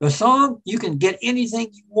The song, You Can Get Anything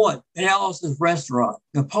You Want at Alice's Restaurant,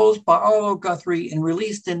 composed by Arlo Guthrie and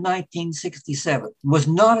released in 1967, was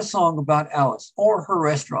not a song about Alice or her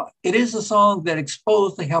restaurant. It is a song that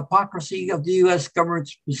exposed the hypocrisy of the U.S.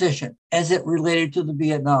 government's position as it related to the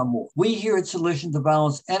Vietnam War. We here at Solutions to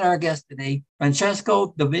Violence and our guest today,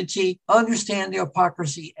 Francesco Da Vinci, understand the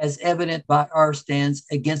hypocrisy as evident by our stance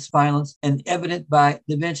against violence and evident by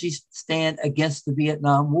Da Vinci's stand against the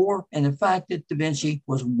Vietnam War, and the fact that Da Vinci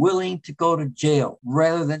was willing to go to jail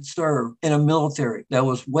rather than serve in a military that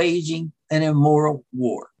was waging an immoral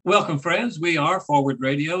war. Welcome, friends. We are Forward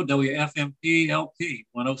Radio, WFMP LP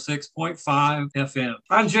 106.5 FM.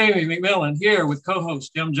 I'm Jamie McMillan here with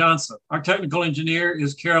co-host Jim Johnson. Our technical engineer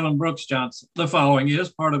is Carolyn Brooks Johnson. The following is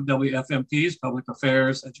part of WFMP's public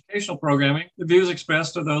affairs educational programming. The views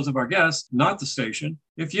expressed are those of our guests, not the station.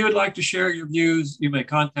 If you would like to share your views, you may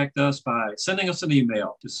contact us by sending us an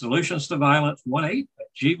email to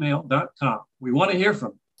solutionstoviolence18@gmail.com. We want to hear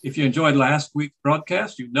from you. If you enjoyed last week's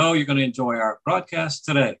broadcast, you know you're going to enjoy our broadcast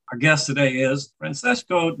today. Our guest today is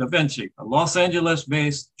Francesco Da Vinci, a Los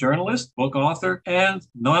Angeles-based journalist, book author, and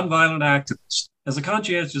nonviolent activist. As a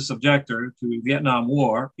conscientious objector to the Vietnam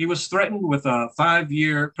War, he was threatened with a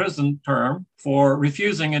 5-year prison term for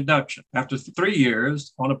refusing induction. After 3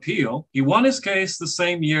 years on appeal, he won his case the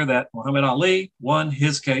same year that Muhammad Ali won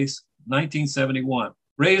his case, 1971.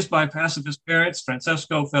 Raised by pacifist parents,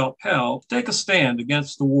 Francesco felt compelled to take a stand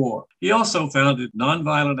against the war. He also founded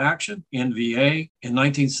Nonviolent Action, NVA, in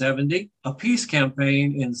 1970, a peace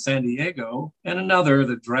campaign in San Diego, and another,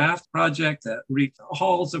 the Draft Project, that reached the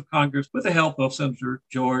halls of Congress with the help of Senator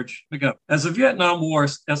George McGovern. As the Vietnam War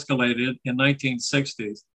escalated in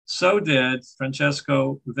 1960s, so did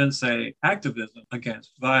Francesco Da Vinci activism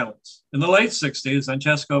against violence. In the late 60s,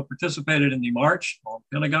 Francesco participated in the March on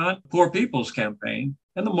Pentagon, Poor People's Campaign,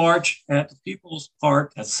 and the March at the People's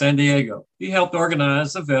Park at San Diego. He helped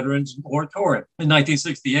organize the Veterans Moratorium. In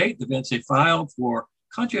 1968, Da Vinci filed for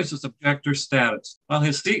conscientious objector status. While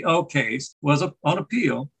his CO case was on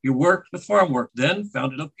appeal, he worked with farm workers, then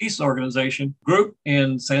founded a peace organization group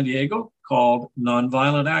in San Diego called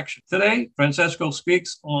Nonviolent Action. Today, Francesco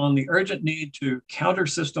speaks on the urgent need to counter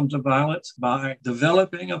systems of violence by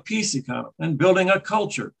developing a peace economy and building a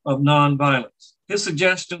culture of nonviolence. His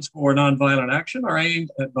suggestions for nonviolent action are aimed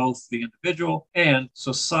at both the individual and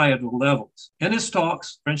societal levels. In his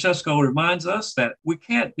talks, Francesco reminds us that we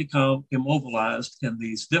can't become immobilized in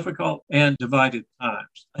these difficult and divided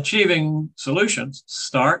times. Achieving solutions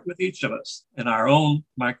start with each of us in our own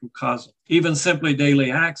microcosm. Even simply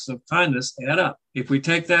daily acts of kindness add up. If we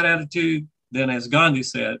take that attitude, then, as Gandhi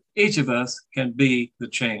said, each of us can be the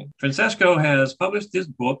change. Francesco has published his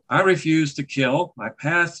book, I Refuse to Kill, My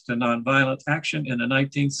Path to Nonviolent Action in the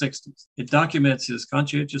 1960s. It documents his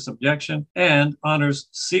conscientious objection and honors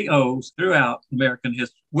COs throughout American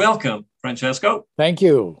history. Welcome, Francesco. Thank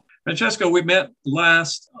you. Francesco, we met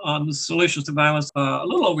last on the Solutions to Violence a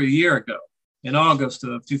little over a year ago, in August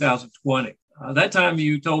of 2020. That time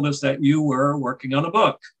you told us that you were working on a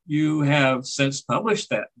book. You have since published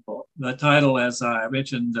that book. The title, as I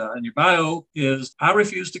mentioned in your bio, is I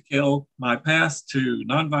Refuse to Kill, My Path to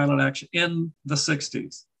Nonviolent Action in the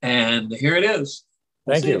 60s. And here it is.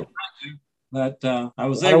 Thank you. But I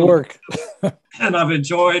was able to work. And I've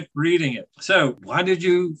enjoyed reading it. So why did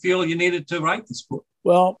you feel you needed to write this book?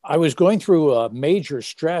 Well, I was going through a major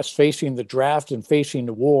stress facing the draft and facing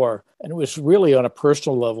the war. And it was really on a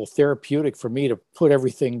personal level therapeutic for me to put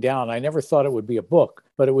everything down. I never thought it would be a book,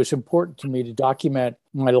 but it was important to me to document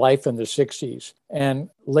my life in the 60s. And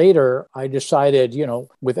later I decided,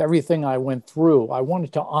 with everything I went through, I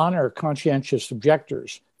wanted to honor conscientious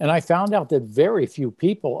objectors. And I found out that very few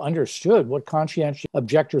people understood what conscientious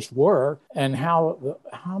objectors were and how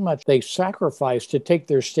much they sacrificed to take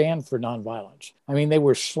their stand for nonviolence. I mean, they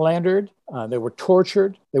were slandered, they were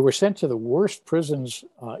tortured, they were sent to the worst prisons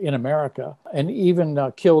in America, and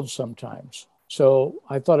even killed sometimes. So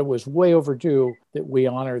I thought it was way overdue that we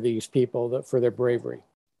honor these people for their bravery.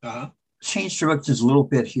 Change directions a little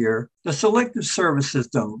bit here. The Selective Service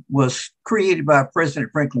System was created by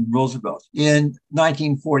President Franklin Roosevelt in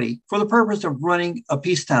 1940 for the purpose of running a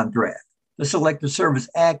peacetime draft. The Selective Service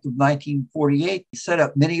Act of 1948 set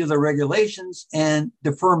up many of the regulations and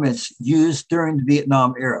deferments used during the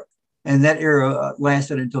Vietnam era. And that era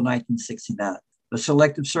lasted until 1969. The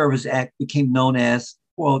Selective Service Act became known as,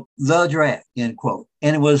 quote, the draft, end quote,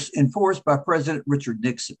 and it was enforced by President Richard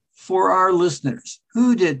Nixon. For our listeners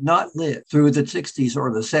who did not live through the 60s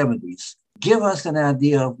or the 70s, give us an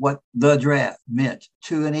idea of what the draft meant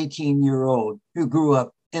to an 18-year-old who grew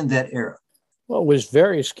up in that era. Well, it was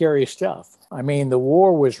very scary stuff. I mean, the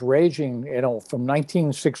war was raging, from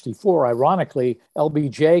 1964. Ironically,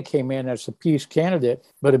 LBJ came in as the peace candidate,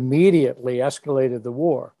 but immediately escalated the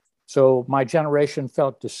war. So my generation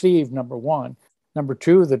felt deceived, number one. Number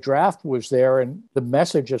two, the draft was there, and the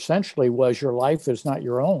message essentially was your life is not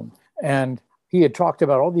your own. And he had talked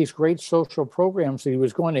about all these great social programs that he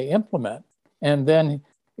was going to implement. And then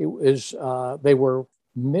it was they were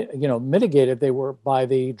mitigated. They were by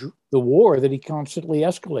the war that he constantly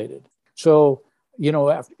escalated. So,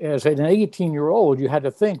 as an 18-year-old, you had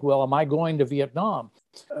to think, well, am I going to Vietnam?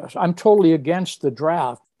 I'm totally against the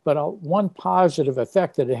draft, but one positive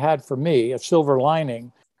effect that it had for me, a silver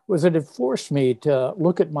lining, was that it forced me to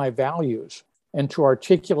look at my values and to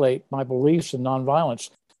articulate my beliefs in nonviolence.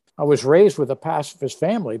 I was raised with a pacifist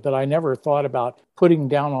family, but I never thought about putting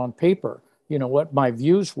down on paper, what my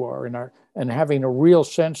views were and having a real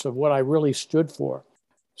sense of what I really stood for.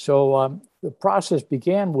 So the process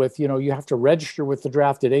began with, you have to register with the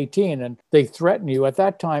draft at 18, and they threaten you. At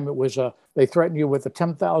that time, they threatened you with a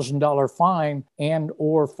 $10,000 fine and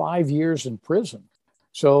or 5 years in prison.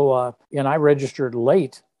 So, and I registered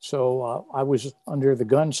late. So I was under the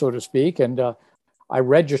gun, so to speak, and I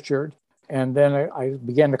registered. And then I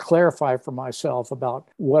began to clarify for myself about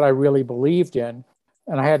what I really believed in.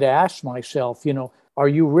 And I had to ask myself, are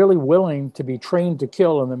you really willing to be trained to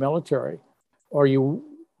kill in the military? Are you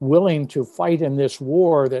willing to fight in this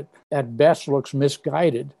war that at best looks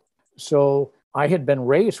misguided? So I had been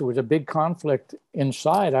raised, there was a big conflict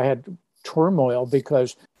inside. I had turmoil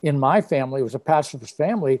because in my family, it was a pacifist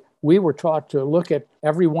family, we were taught to look at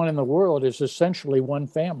everyone in the world as essentially one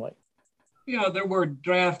family. Yeah, there were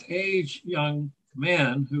draft age young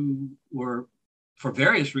men who were, for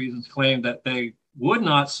various reasons, claimed that they would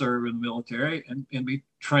not serve in the military and be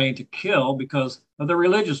trained to kill because of their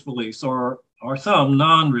religious beliefs or some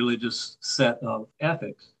non-religious set of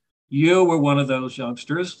ethics. You were one of those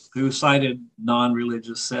youngsters who cited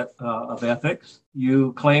non-religious set of ethics.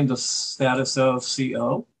 You claimed the status of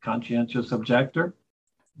CO, conscientious objector.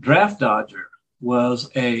 Draft dodger was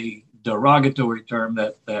a derogatory term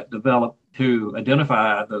that developed to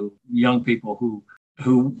identify the young people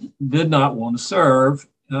who did not want to serve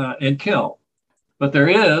and kill. But there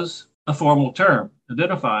is a formal term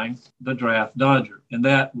identifying the draft dodger, and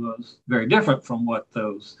that was very different from what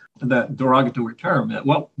that derogatory term meant.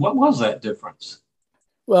 What was that difference?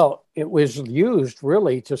 Well, it was used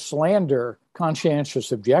really to slander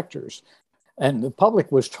conscientious objectors, and the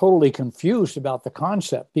public was totally confused about the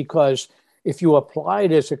concept because if you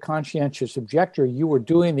applied as a conscientious objector, you were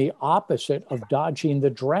doing the opposite of dodging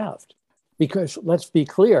the draft. Because let's be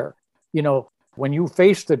clear, when you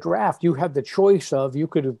face the draft, you had the choice of you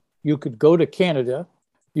could go to Canada,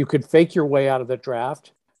 you could fake your way out of the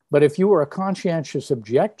draft. But if you were a conscientious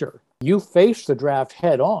objector, you faced the draft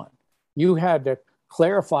head on. You had to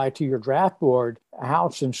clarify to your draft board how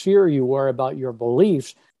sincere you were about your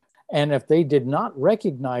beliefs. And if they did not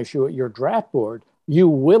recognize you at your draft board, you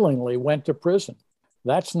willingly went to prison.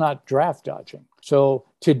 That's not draft dodging. So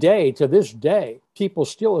to this day, people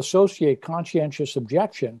still associate conscientious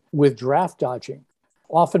objection with draft dodging.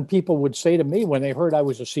 Often people would say to me when they heard I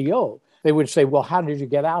was a CO, they would say, well, how did you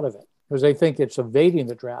get out of it? Because they think it's evading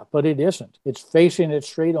the draft, but it isn't. It's facing it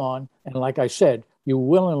straight on. And like I said, you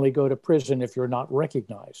willingly go to prison if you're not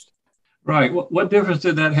recognized. Right. What difference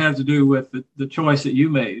did that have to do with the choice that you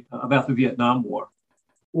made about the Vietnam War?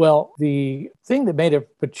 Well, the thing that made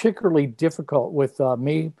it particularly difficult with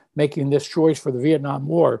me making this choice for the Vietnam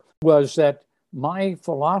War was that my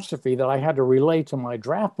philosophy that I had to relay to my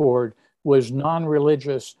draft board was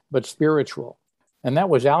non-religious but spiritual. And that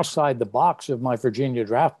was outside the box of my Virginia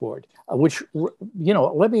draft board, which,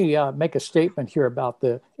 let me make a statement here about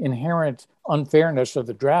the inherent unfairness of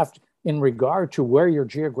the draft in regard to where you're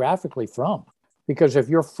geographically from. Because if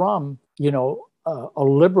you're from, a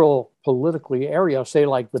liberal politically area, say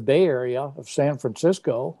like the Bay Area of San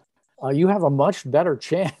Francisco, you have a much better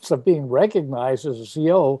chance of being recognized as a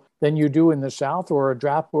CO than you do in the South or a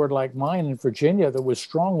draft board like mine in Virginia that was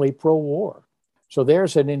strongly pro-war. So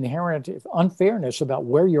there's an inherent unfairness about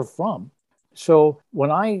where you're from. So when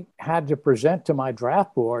I had to present to my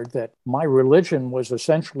draft board that my religion was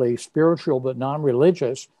essentially spiritual but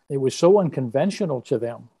non-religious, it was so unconventional to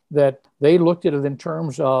them that they looked at it in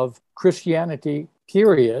terms of Christianity,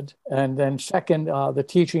 period, and then second, the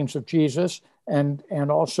teachings of Jesus, and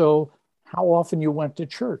also how often you went to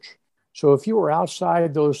church. So if you were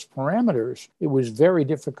outside those parameters, it was very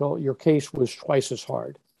difficult. Your case was twice as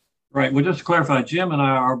hard. Right. Well, just to clarify, Jim and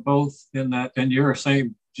I are both in your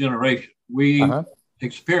same generation. We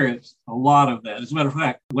experienced a lot of that. As a matter of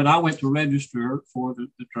fact, when I went to register for the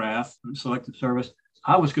draft, the selective service,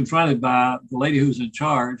 I was confronted by the lady who's in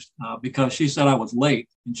charge because she said I was late,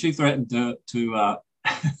 and she threatened to to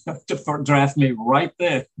draft me right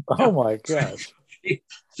there. Oh my gosh!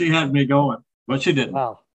 she had me going, but she didn't.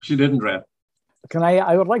 Wow. She didn't draft.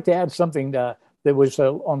 I would like to add something that was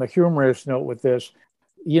on the humorous note with this.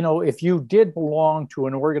 You know, if you did belong to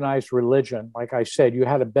an organized religion, like I said, you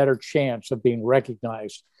had a better chance of being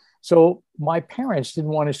recognized. So my parents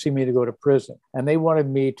didn't want to see me to go to prison, and they wanted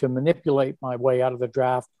me to manipulate my way out of the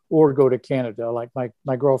draft or go to Canada. Like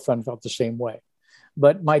my girlfriend felt the same way.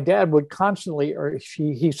 But my dad would constantly,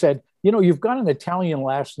 he said, you know, you've got an Italian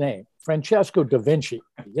last name, Francesco da Vinci.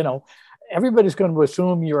 You know, everybody's going to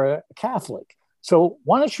assume you're a Catholic. So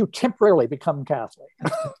why don't you temporarily become Catholic?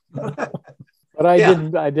 But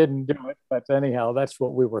I didn't do it. But anyhow, that's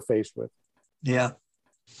what we were faced with. Yeah.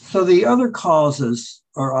 So the other causes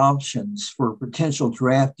or options for potential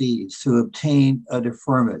draftees to obtain a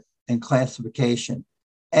deferment and classification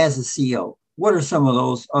as a CO. What are some of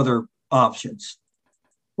those other options?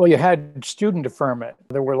 Well, you had student deferment.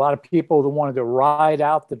 There were a lot of people that wanted to ride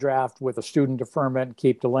out the draft with a student deferment,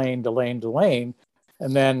 keep delaying.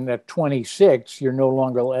 And then at 26, you're no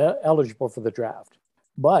longer eligible for the draft.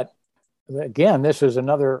 But again, this is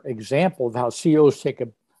another example of how COs take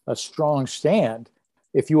a strong stand.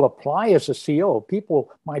 If you apply as a CO,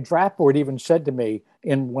 my draft board even said to me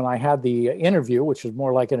when I had the interview, which is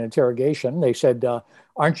more like an interrogation, they said,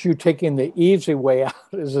 aren't you taking the easy way out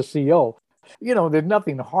as a CO? You know, there's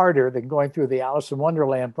nothing harder than going through the Alice in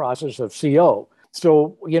Wonderland process of CO.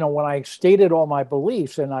 So, you know, when I stated all my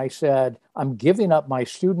beliefs and I said, I'm giving up my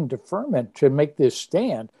student deferment to make this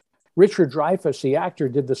stand, Richard Dreyfuss, the actor,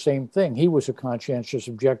 did the same thing. He was a conscientious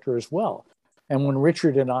objector as well. And when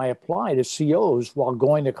Richard and I applied as COs while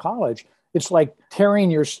going to college, it's like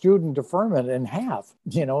tearing your student deferment in half,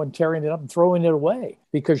 you know, and tearing it up and throwing it away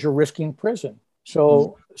because you're risking prison.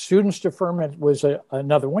 So students deferment was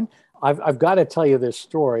another one. I've got to tell you this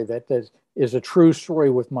story that is a true story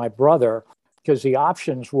with my brother, because the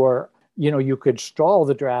options were, you know, you could stall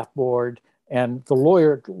the draft board, and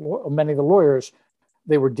many of the lawyers,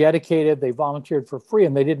 they were dedicated, they volunteered for free,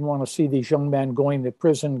 and they didn't want to see these young men going to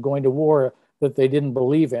prison, going to war that they didn't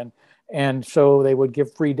believe in. And so they would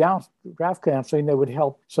give free draft counseling. They would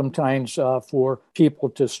help sometimes for people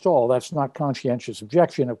to stall. That's not conscientious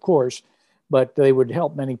objection, of course, but they would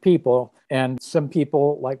help many people. And some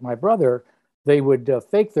people, like my brother, they would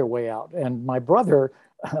fake their way out. And my brother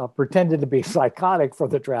pretended to be psychotic for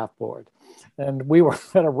the draft board. And we were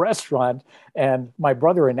at a restaurant, and my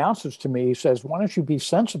brother announces to me, he says, why don't you be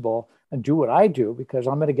sensible and do what I do, because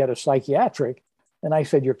I'm going to get a psychiatric. And I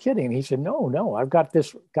said, you're kidding. He said, no, I've got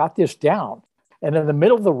this down. And in the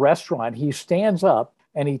middle of the restaurant, he stands up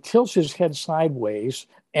and he tilts his head sideways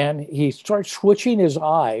and he starts switching his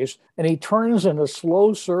eyes and he turns in a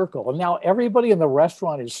slow circle. And now everybody in the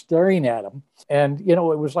restaurant is staring at him. And, you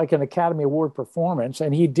know, it was like an Academy Award performance.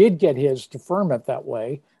 And he did get his deferment that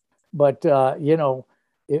way. But, you know,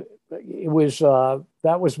 it was,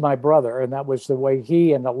 that was my brother. And that was the way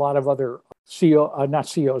he and a lot of other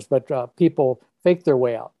not COs, but people faked their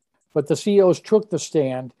way out. But the COs took the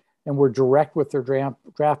stand and were direct with their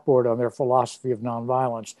draft board on their philosophy of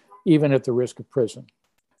nonviolence, even at the risk of prison.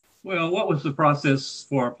 Well, what was the process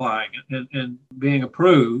for applying and being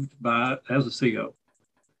approved as a CO?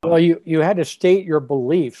 Well, you had to state your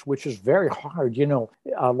beliefs, which is very hard. You know,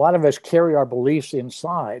 a lot of us carry our beliefs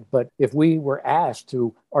inside, but if we were asked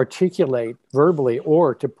to articulate verbally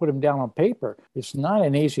or to put them down on paper, it's not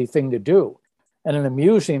an easy thing to do. And an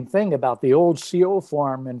amusing thing about the old CO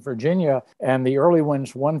form in Virginia and the early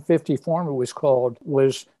ones, 150 form it was called,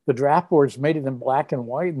 was the draft boards made it in black and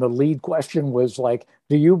white. And the lead question was like,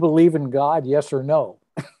 do you believe in God? Yes or no?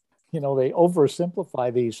 You know, they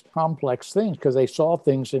oversimplify these complex things because they saw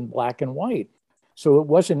things in black and white. So it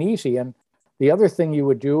wasn't easy. And the other thing you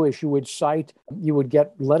would do is you would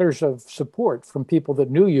get letters of support from people that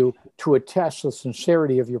knew you to attest the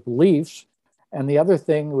sincerity of your beliefs. And the other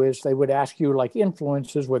thing was they would ask you like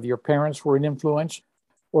influences, whether your parents were an influence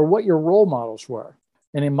or what your role models were.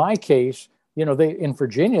 And in my case, you know, in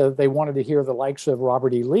Virginia, they wanted to hear the likes of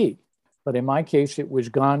Robert E. Lee. But in my case, it was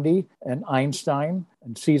Gandhi and Einstein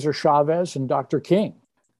and Cesar Chavez and Dr. King.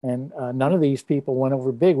 And none of these people went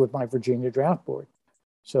over big with my Virginia draft board.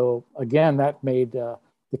 So again, that made the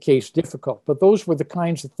case difficult. But those were the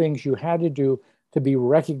kinds of things you had to do to be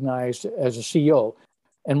recognized as a CO.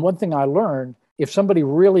 And one thing I learned, if somebody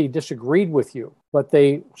really disagreed with you, but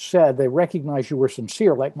they said they recognized you were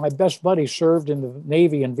sincere, like my best buddy served in the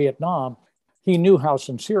Navy in Vietnam, he knew how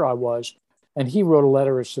sincere I was. And he wrote a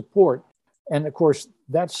letter of support. And of course,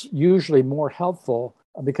 that's usually more helpful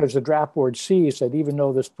because the draft board sees that even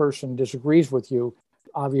though this person disagrees with you,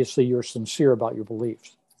 obviously you're sincere about your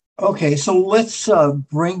beliefs. Okay, so let's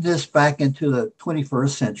bring this back into the 21st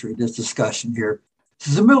century, this discussion here.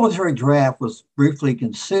 The military draft was briefly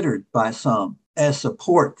considered by some as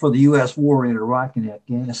support for the U.S. war in Iraq and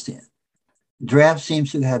Afghanistan. The draft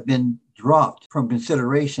seems to have been dropped from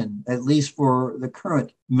consideration, at least for the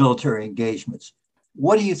current military engagements.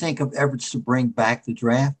 What do you think of efforts to bring back the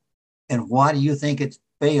draft? And why do you think it's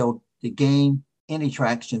failed to gain any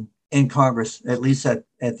traction in Congress, at least at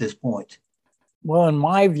this point? Well, in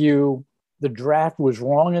my view, the draft was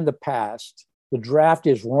wrong in the past. The draft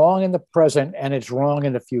is wrong in the present, and it's wrong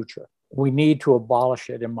in the future. We need to abolish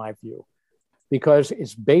it, in my view, because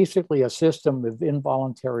it's basically a system of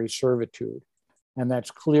involuntary servitude. And that's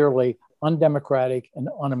clearly undemocratic and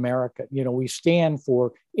un-American. You know, we stand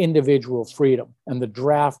for individual freedom, and the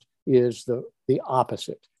draft is the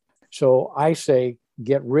opposite. So I say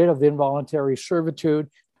get rid of involuntary servitude,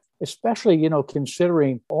 especially, you know,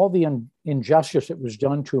 considering all the injustice that was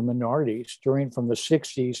done to minorities from the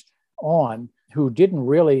 60s on, who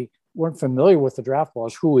weren't familiar with the draft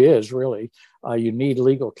laws. Who is really? You need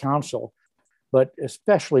legal counsel. But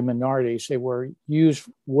especially minorities, they were used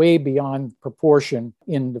way beyond proportion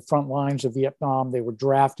in the front lines of Vietnam. They were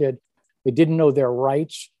drafted. They didn't know their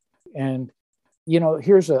rights. And, you know,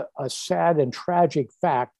 here's a sad and tragic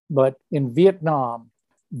fact, but in Vietnam,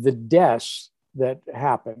 the deaths that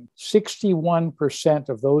happened, 61%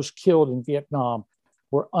 of those killed in Vietnam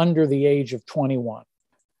were under the age of 21.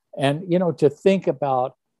 And, you know, to think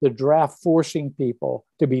about the draft forcing people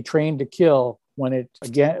to be trained to kill when it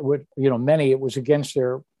was against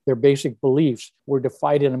their basic beliefs, were to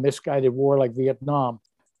fight in a misguided war like Vietnam.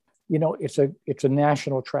 You know, it's a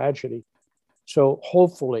national tragedy. So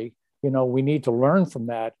hopefully, you know, we need to learn from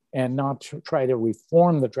that and not to try to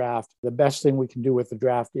reform the draft. The best thing we can do with the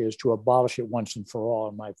draft is to abolish it once and for all,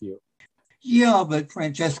 in my view. Yeah, but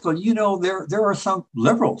Francesco, you know, there are some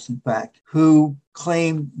liberals, in fact, who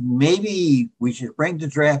claim maybe we should bring the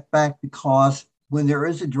draft back because when there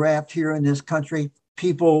is a draft here in this country,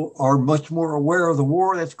 people are much more aware of the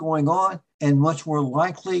war that's going on and much more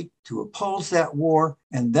likely to oppose that war.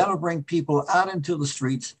 And that'll bring people out into the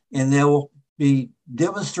streets, and there will be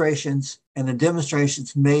demonstrations, and the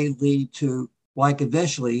demonstrations may lead to, like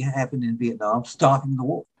eventually happened in Vietnam, stopping the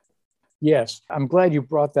war. Yes, I'm glad you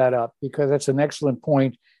brought that up because that's an excellent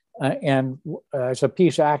point. And as a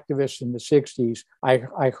peace activist in the 60s,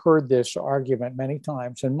 I heard this argument many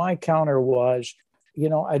times. And my counter was, you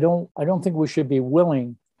know, I don't think we should be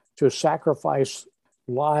willing to sacrifice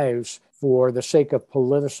lives for the sake of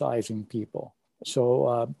politicizing people.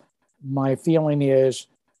 So my feeling is,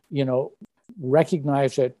 you know,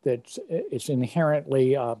 recognize that it's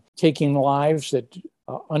inherently taking lives,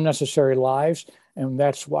 unnecessary lives, and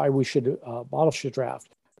that's why we should abolish the draft.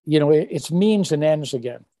 You know, it's means and ends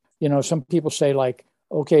again. You know, some people say like,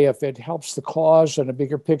 okay, if it helps the cause and a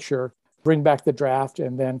bigger picture, bring back the draft,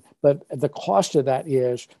 but the cost of that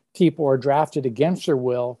is people are drafted against their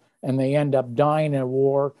will and they end up dying in a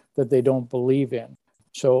war that they don't believe in.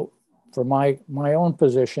 So for my own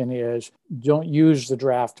position is don't use the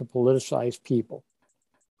draft to politicize people.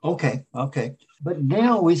 Okay. But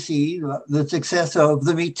now we see the success of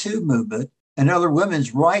the Me Too movement and other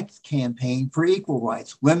women's rights campaign for equal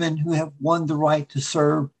rights, women who have won the right to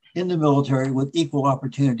serve in the military with equal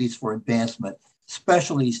opportunities for advancement,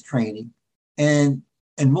 specialties training, and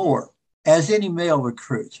more. As any male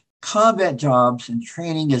recruit, combat jobs and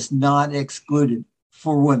training is not excluded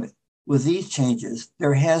for women. With these changes,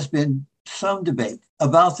 there has been some debate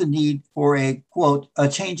about the need for a, quote, a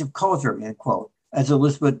change of culture, end quote, as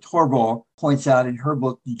Elizabeth Torvald points out in her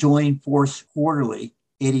book, Join Force Quarterly,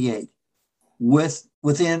 88,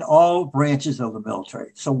 within all branches of the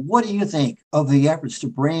military. So what do you think of the efforts to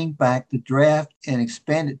bring back the draft and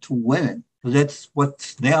expand it to women? That's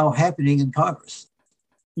what's now happening in Congress.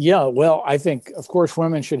 Yeah, well, I think, of course,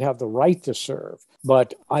 women should have the right to serve,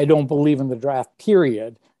 but I don't believe in the draft,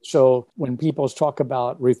 period. So when people talk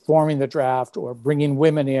about reforming the draft or bringing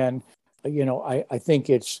women in, you know, I think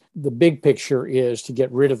it's the big picture is to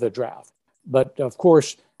get rid of the draft. But of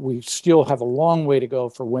course, we still have a long way to go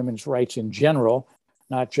for women's rights in general,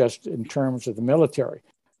 not just in terms of the military,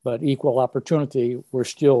 but equal opportunity. We're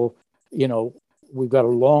still, you know, we've got a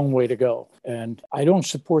long way to go. And I don't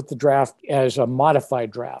support the draft as a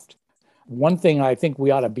modified draft. One thing I think we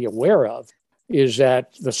ought to be aware of is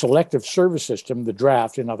that the selective service system, the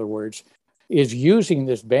draft, in other words, is using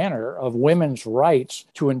this banner of women's rights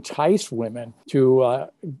to entice women to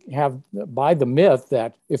buy the myth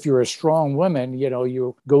that if you're a strong woman,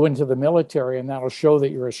 you go into the military and that'll show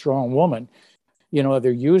that you're a strong woman.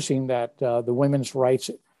 They're using that the women's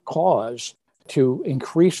rights cause to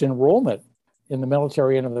increase enrollment in the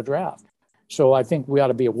military and in the draft. So I think we ought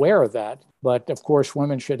to be aware of that. But of course,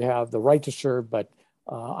 women should have the right to serve, but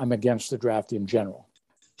I'm against the draft in general.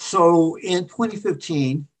 So in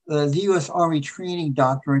 2015, the U.S. Army Training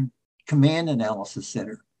Doctrine Command Analysis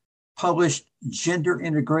Center published Gender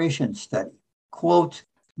Integration Study. Quote,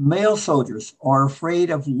 male soldiers are afraid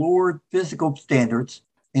of lowered physical standards,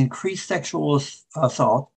 increased sexual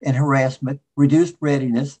assault and harassment, reduced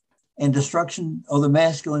readiness, and destruction of the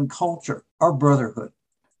masculine culture or brotherhood.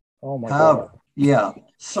 Oh, my God. Yeah.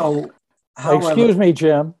 So, excuse me,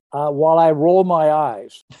 Jim, while I roll my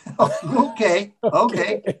eyes. Okay.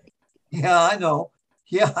 Yeah, I know.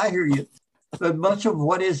 Yeah, I hear you. But much of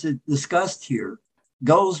what is discussed here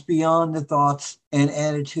goes beyond the thoughts and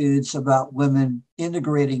attitudes about women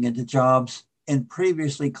integrating into jobs in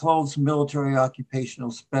previously closed military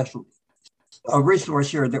occupational specialties. A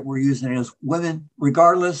resource here that we're using is Women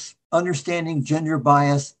Regardless, Understanding Gender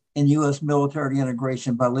Bias in U.S. Military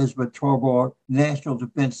Integration by Elizabeth Torborg, National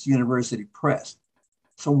Defense University Press.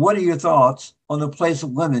 So what are your thoughts on the place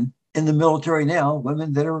of women in the military now,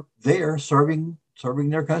 women that are there serving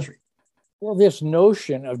their country? Well, this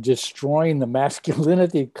notion of destroying the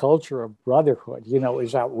masculinity culture of brotherhood,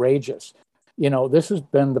 is outrageous. This has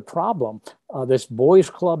been the problem. This boys'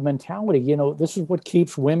 club mentality, this is what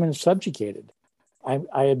keeps women subjugated.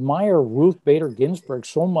 I admire Ruth Bader Ginsburg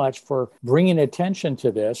so much for bringing attention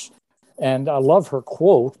to this. And I love her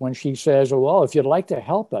quote when she says, well, if you'd like to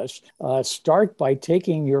help us, start by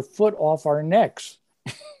taking your foot off our necks.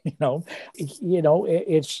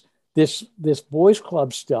 It's this boys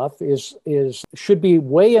club stuff should be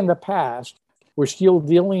way in the past. We're still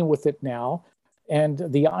dealing with it now. And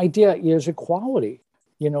the idea is equality.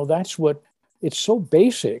 That's what it's so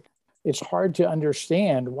basic. It's hard to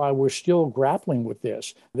understand why we're still grappling with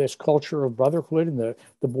this culture of brotherhood and the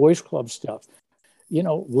boys club stuff.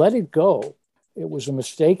 Let it go. It was a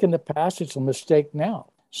mistake in the past. It's a mistake now.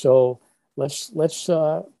 So let's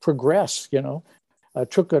progress. It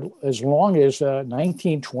took as long as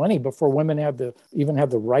 1920 before women even had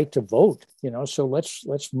the right to vote. So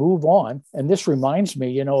let's move on. And this reminds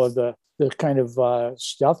me, of the kind of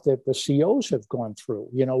stuff that the COs have gone through,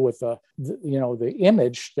 with the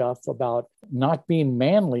image stuff about not being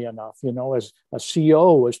manly enough, as a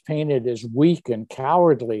CO was painted as weak and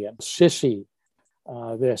cowardly and sissy,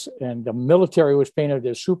 and the military was painted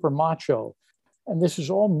as super macho. And this is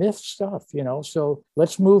all myth stuff, so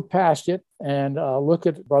let's move past it and look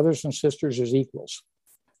at brothers and sisters as equals.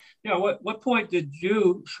 Yeah. What point did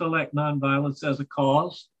you select nonviolence as a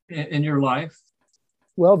cause in your life?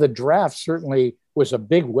 Well, the draft certainly was a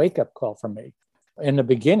big wake-up call for me. In the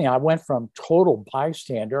beginning, I went from total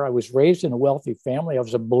bystander. I was raised in a wealthy family. I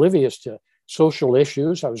was oblivious to social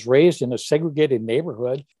issues. I was raised in a segregated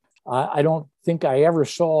neighborhood. I don't think I ever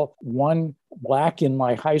saw one Black in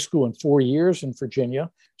my high school in 4 years in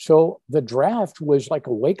Virginia. So the draft was like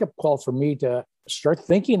a wake-up call for me to start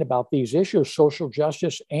thinking about these issues, social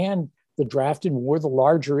justice and the draft and war, the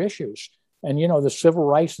larger issues. And, the civil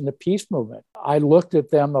rights and the peace movement. I looked at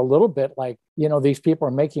them a little bit like, these people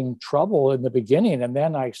are making trouble in the beginning. And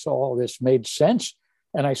then I saw all this made sense.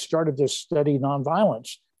 And I started to study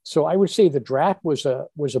nonviolence. So I would say the draft was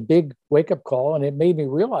a big wake-up call. And it made me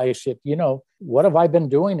realize that, what have I been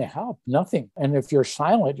doing to help? Nothing. And if you're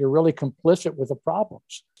silent, you're really complicit with the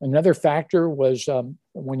problems. Another factor was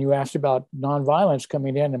when you asked about nonviolence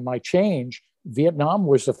coming in and my change, Vietnam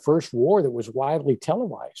was the first war that was widely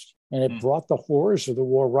televised. And it brought the horrors of the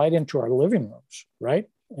war right into our living rooms, right?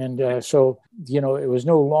 And so, it was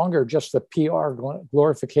no longer just the PR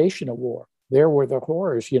glorification of war. There were the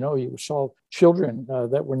horrors, you saw children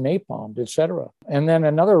that were napalmed, et cetera. And then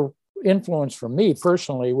another influence for me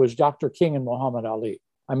personally was Dr. King and Muhammad Ali.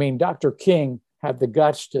 I mean, Dr. King had the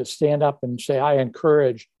guts to stand up and say,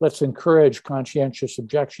 let's encourage conscientious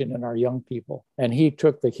objection in our young people. And he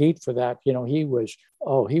took the heat for that. He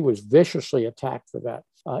was viciously attacked for that.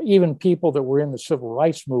 Even people that were in the civil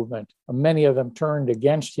rights movement, many of them turned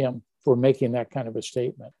against him for making that kind of a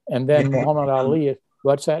statement. And then Muhammad Ali,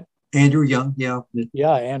 what's that? Andrew Young, yeah.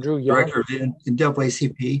 Yeah, Andrew Young. Director in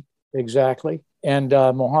NAACP. Exactly. And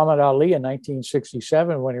Muhammad Ali in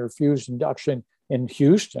 1967, when he refused induction in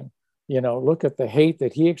Houston, look at the hate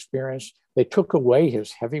that he experienced. They took away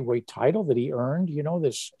his heavyweight title that he earned,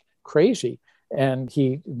 this crazy. And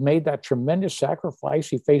he made that tremendous sacrifice.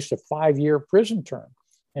 He faced a 5-year prison term.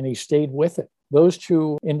 and he stayed with it. Those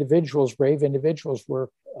two individuals, brave individuals, were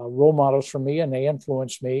role models for me, and they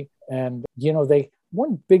influenced me. And,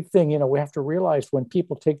 one big thing, we have to realize when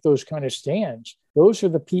people take those kind of stands, those are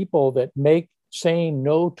the people that make saying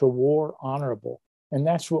no to war honorable. And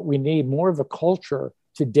that's what we need, more of a culture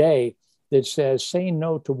today that says saying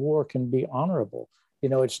no to war can be honorable.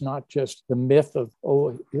 It's not just the myth of,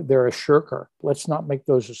 oh, they're a shirker. Let's not make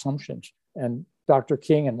those assumptions. And Dr.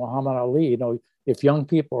 King and Muhammad Ali, if young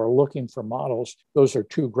people are looking for models, those are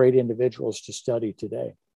two great individuals to study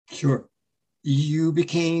today. Sure. You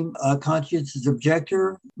became a conscientious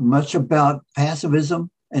objector, much about pacifism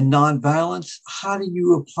and nonviolence. How do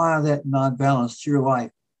you apply that nonviolence to your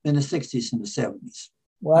life in the 60s and the 70s?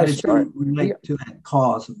 Well, How did you relate to that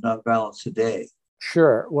cause of nonviolence today?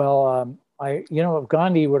 Sure. Well,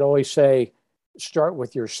 Gandhi would always say, start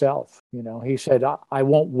with yourself. He said, I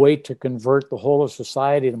won't wait to convert the whole of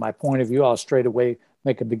society to my point of view. I'll straight away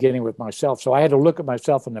make a beginning with myself. So I had to look at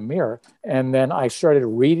myself in the mirror. And then I started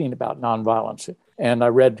reading about nonviolence. And I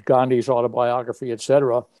read Gandhi's autobiography, et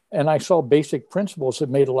cetera. And I saw basic principles that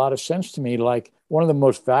made a lot of sense to me. Like one of the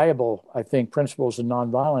most valuable, I think, principles of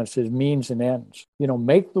nonviolence is means and ends.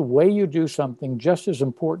 Make the way you do something just as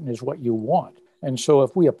important as what you want. And so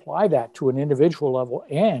if we apply that to an individual level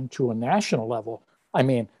and to a national level,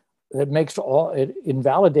 it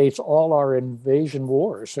invalidates all our invasion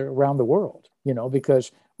wars around the world,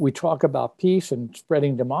 because we talk about peace and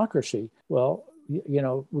spreading democracy. Well,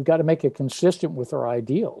 we've got to make it consistent with our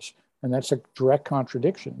ideals. And that's a direct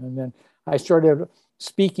contradiction. And then I started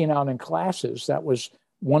speaking out in classes. That was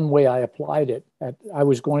one way I applied it. I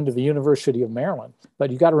was going to the University of Maryland. But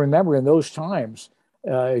you got to remember, in those times,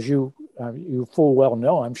 as you full well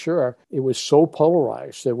know, I'm sure, it was so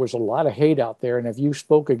polarized. There was a lot of hate out there. And if you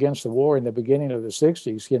spoke against the war in the beginning of the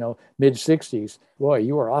 60s, mid 60s, boy,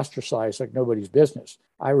 you were ostracized like nobody's business.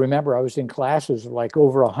 I remember I was in classes of like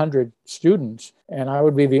over 100 students, and I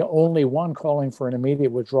would be the only one calling for an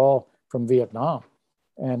immediate withdrawal from Vietnam.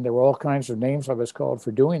 And there were all kinds of names I was called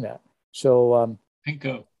for doing that. So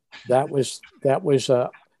Pinko. That was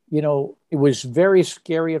it was very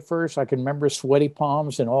scary at first. I can remember sweaty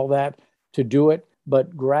palms and all that to do it.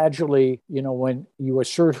 But gradually, when you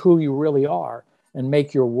assert who you really are and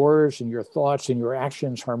make your words and your thoughts and your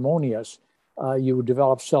actions harmonious, you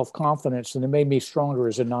develop self-confidence. And it made me stronger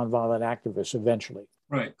as a nonviolent activist eventually.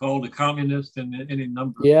 Right. Called a communist and any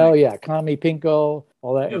number of things. Yeah, commie, pinko,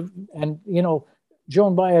 all that. Yep. And,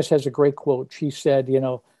 Joan Baez has a great quote. She said,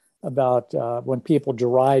 about when people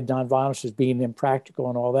deride nonviolence as being impractical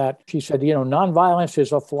and all that. She said, nonviolence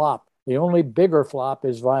is a flop. The only bigger flop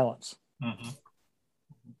is violence. Mm-hmm.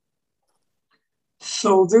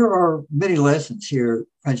 So there are many lessons here,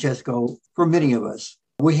 Francesco, for many of us.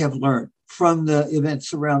 We have learned from the events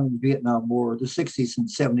surrounding the Vietnam War, the 60s and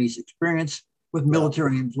 70s experience with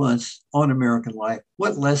military influence on American life.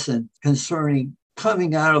 What lesson concerning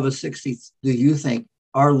coming out of the 60s do you think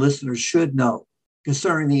our listeners should know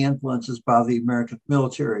concerning the influences by the American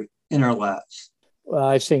military in our lives? Well,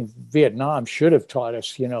 I think Vietnam should have taught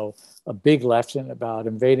us, a big lesson about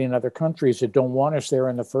invading other countries that don't want us there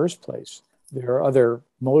in the first place. There are other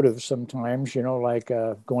motives sometimes, like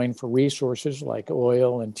going for resources like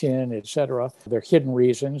oil and tin, et cetera. There are hidden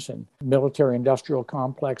reasons, and military-industrial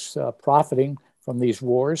complex profiting from these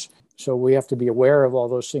wars. So we have to be aware of all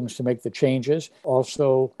those things to make the changes.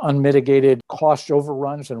 Also, unmitigated cost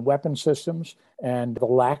overruns and weapon systems, and the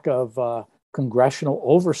lack of congressional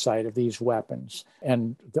oversight of these weapons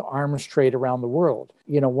and the arms trade around the world.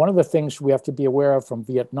 One of the things we have to be aware of from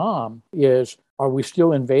Vietnam is, are we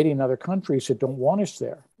still invading other countries that don't want us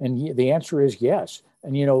there? And the answer is yes.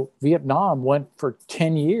 And, Vietnam went for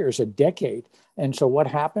 10 years, a decade. And so what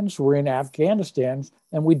happens? We're in Afghanistan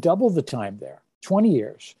and we double the time there, 20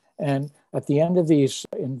 years. And at the end of these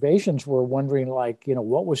invasions, we're wondering,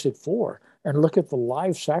 what was it for? And look at the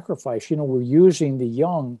live sacrifice. We're using the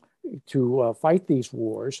young to fight these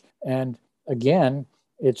wars. And again,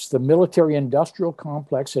 it's the military-industrial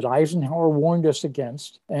complex that Eisenhower warned us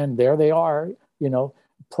against. And there they are,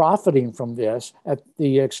 profiting from this at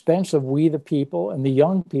the expense of we the people and the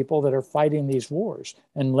young people that are fighting these wars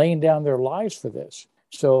and laying down their lives for this.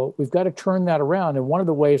 So we've got to turn that around. And one of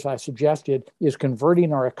the ways I suggested is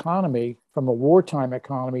converting our economy from a wartime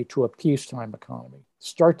economy to a peacetime economy.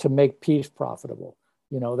 Start to make peace profitable.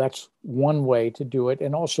 That's one way to do it.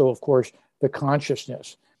 And also, of course, the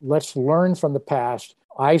consciousness. Let's learn from the past.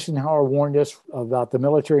 Eisenhower warned us about the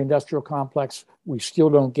military-industrial complex. We still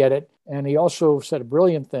don't get it. And he also said a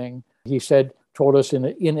brilliant thing. He told us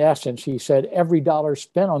in essence, he said, every dollar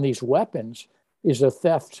spent on these weapons is a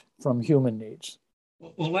theft from human needs.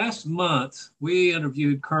 Well, last month, we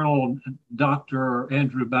interviewed Colonel Dr.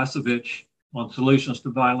 Andrew Bacevich on solutions to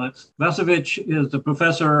violence. Bacevich is the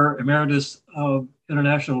professor emeritus of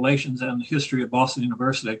international relations and history at Boston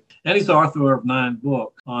University, and he's the author of 9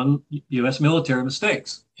 books on U.S. military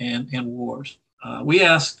mistakes and wars. We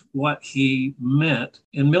asked what he meant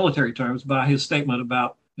in military terms by his statement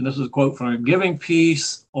about, and this is a quote from him, giving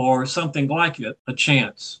peace or something like it a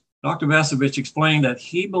chance. Dr. Bacevich explained that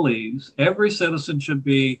he believes every citizen should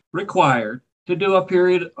be required to do a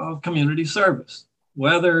period of community service,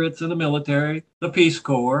 whether it's in the military, the Peace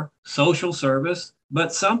Corps, social service,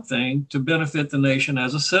 but something to benefit the nation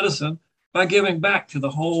as a citizen by giving back to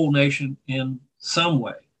the whole nation in some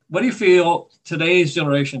way. What do you feel today's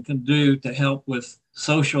generation can do to help with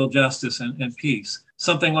social justice and peace?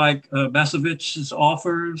 Something like Bacevich's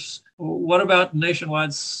offers? What about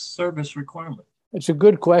nationwide service requirement? It's a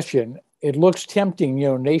good question. It looks tempting,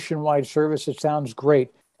 nationwide service. It sounds great,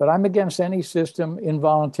 but I'm against any system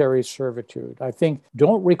involuntary servitude. I think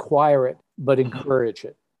don't require it, but encourage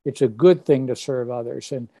it. It's a good thing to serve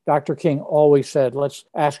others. And Dr. King always said, let's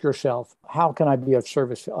ask yourself, how can I be of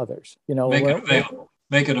service to others? Make it available.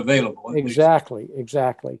 Make it available. Exactly.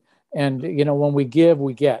 And, when we give,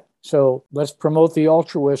 we get. So let's promote the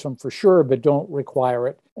altruism for sure, but don't require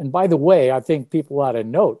it. And by the way, I think people ought to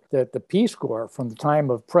note that the Peace Corps from the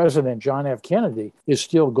time of President John F. Kennedy is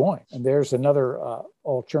still going. And there's another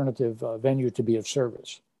alternative venue to be of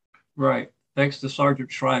service. Right. Thanks to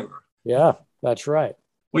Sergeant Shriver. Yeah, that's right.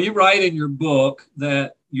 Well, you write in your book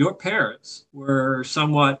that your parents were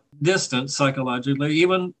somewhat distant psychologically,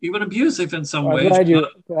 even abusive in some ways.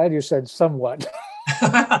 Glad you said somewhat.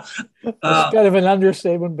 It's kind of an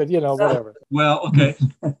understatement, but whatever. Well, okay.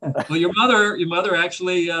 Well, your mother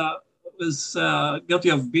actually was guilty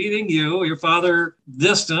of beating you. Your father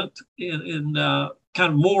distant and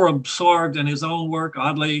kind of more absorbed in his own work,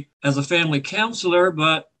 oddly, as a family counselor,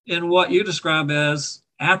 but in what you describe as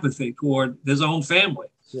apathy toward his own family.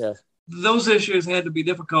 Yes. Those issues had to be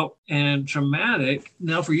difficult and traumatic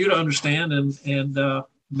now for you to understand and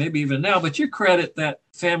maybe even now, but you credit that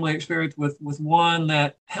family experience with one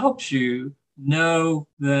that helps you know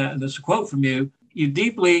that, and this is a quote from you, you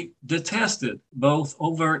deeply detested both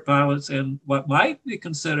overt violence and what might be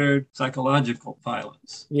considered psychological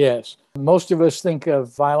violence. Yes. Most of us think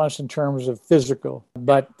of violence in terms of physical,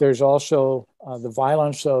 but there's also the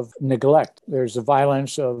violence of neglect. There's the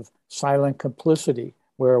violence of silent complicity,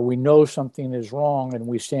 where we know something is wrong and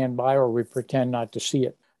we stand by or we pretend not to see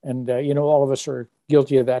it. And, all of us are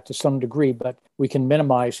guilty of that to some degree, but we can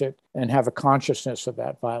minimize it and have a consciousness of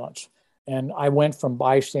that violence. And I went from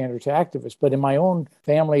bystander to activist. But in my own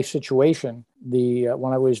family situation,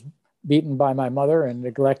 when I was beaten by my mother and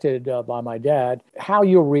neglected by my dad, how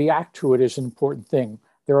you react to it is an important thing.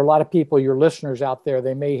 There are a lot of people, your listeners out there,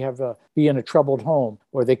 they may have be in a troubled home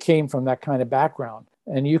or they came from that kind of background.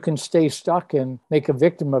 And you can stay stuck and make a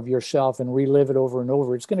victim of yourself and relive it over and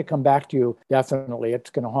over. It's going to come back to you, definitely. It's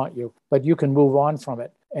going to haunt you, but you can move on from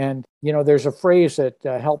it. And, there's a phrase that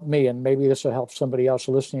helped me, and maybe this will help somebody else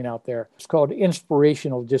listening out there. It's called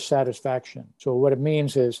inspirational dissatisfaction. So what it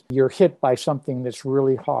means is you're hit by something that's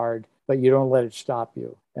really hard, but you don't let it stop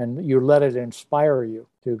you. And you let it inspire you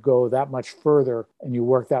to go that much further and you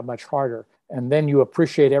work that much harder. And then you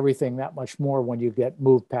appreciate everything that much more when you get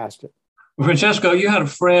moved past it. Francesco, you had a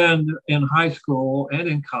friend in high school and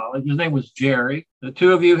in college. His name was Jerry. The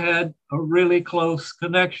two of you had a really close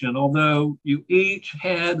connection, although you each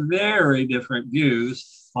had very different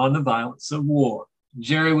views on the violence of war.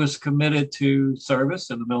 Jerry was committed to service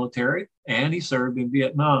in the military, and he served in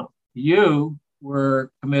Vietnam. You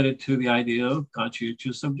were committed to the idea of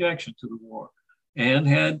conscientious objection to the war and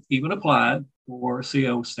had even applied for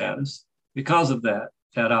CO status because of that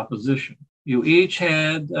opposition. You each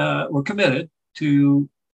were committed to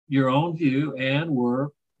your own view and were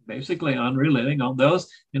basically unrelenting on those.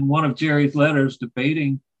 In one of Jerry's letters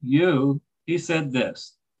debating you, he said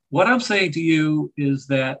this: what I'm saying to you is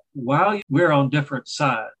that while we're on different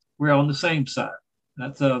sides, we're on the same side.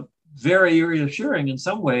 That's a very reassuring in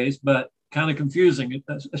some ways, but kind of confusing,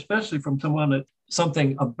 especially from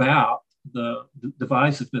something about the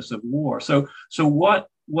divisiveness of war. So what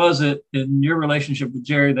was it in your relationship with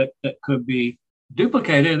Jerry that could be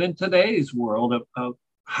duplicated in today's world of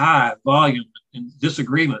high volume and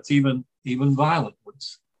disagreements, even violent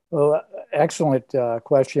ones? Well, excellent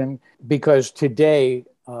question, because today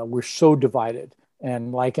we're so divided.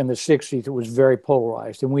 And like in the 60s, it was very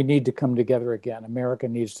polarized, and we need to come together again. America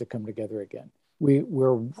needs to come together again.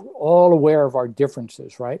 We're all aware of our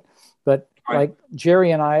differences, right? But right. Like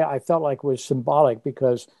Jerry and I felt like was symbolic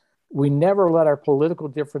because we never let our political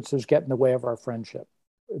differences get in the way of our friendship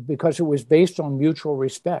because it was based on mutual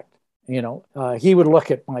respect. He would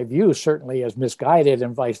look at my views certainly as misguided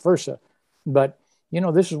and vice versa. But,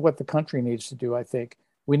 this is what the country needs to do, I think.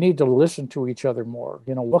 We need to listen to each other more.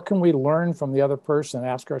 What can we learn from the other person?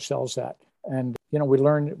 Ask ourselves that. And,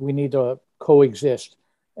 we need to coexist.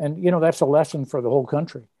 And, that's a lesson for the whole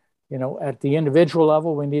country. At the individual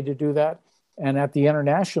level, we need to do that. And at the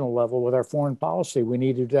international level with our foreign policy, we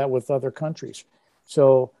need to do that with other countries.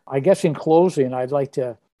 So I guess in closing, I'd like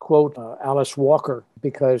to quote Alice Walker,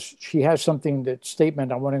 because she has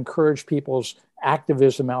statement. I want to encourage people's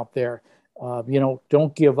activism out there.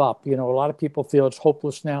 Don't give up. A lot of people feel it's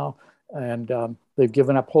hopeless now, and they've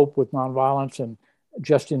given up hope with nonviolence and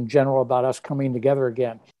just in general about us coming together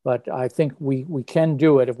again. But I think we can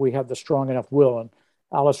do it if we have the strong enough will. And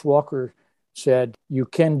Alice Walker said, you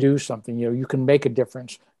can do something, you can make a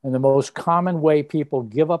difference. And the most common way people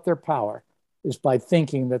give up their power is by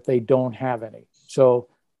thinking that they don't have any. So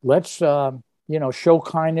let's, show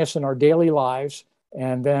kindness in our daily lives.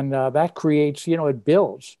 And then that creates, it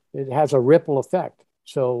builds, it has a ripple effect.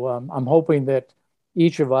 So I'm hoping that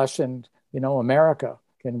each of us and, America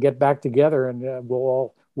can get back together and we'll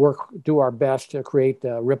all do our best to create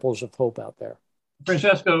ripples of hope out there.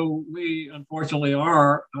 Francesco, we unfortunately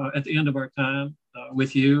are at the end of our time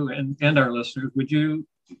with you and our listeners. Would you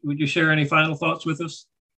share any final thoughts with us?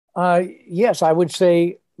 Yes, I would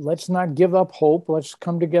say let's not give up hope. Let's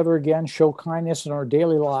come together again, show kindness in our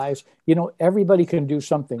daily lives. Everybody can do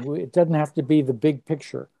something. It doesn't have to be the big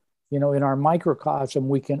picture. In our microcosm,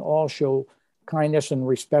 we can all show kindness and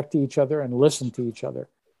respect to each other and listen to each other.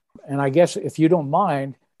 And I guess if you don't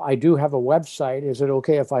mind, I do have a website. Is it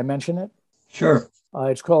okay if I mention it? Sure.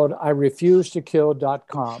 It's called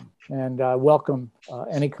IRefusetoKill.com, and I welcome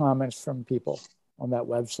any comments from people on that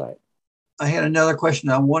website. I had another question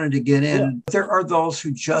I wanted to get in. Yeah. There are those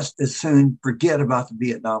who just as soon forget about the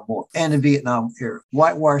Vietnam War and the Vietnam era,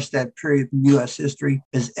 whitewash that period in U.S. history,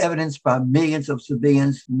 as evidenced by millions of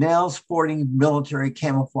civilians now sporting military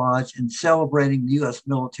camouflage and celebrating the U.S.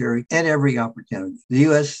 military at every opportunity. The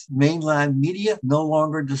U.S. mainline media no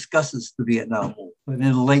longer discusses the Vietnam War. But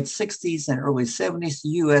in the late 60s and early 70s, the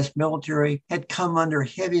U.S. military had come under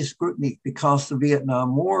heavy scrutiny because the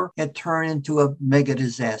Vietnam War had turned into a mega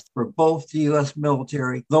disaster for both the U.S.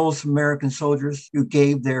 military, those American soldiers who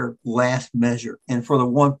gave their last measure, and for the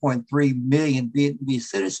 1.3 million Vietnamese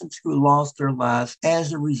citizens who lost their lives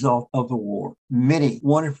as a result of the war. Many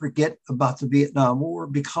want to forget about the Vietnam War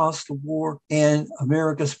because the war and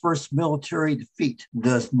America's first military defeat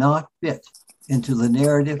does not fit into the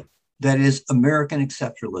narrative that is American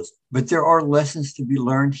exceptionalism. But there are lessons to be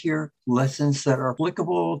learned here, lessons that are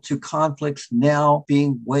applicable to conflicts now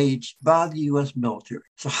being waged by the U.S. military.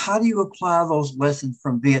 So how do you apply those lessons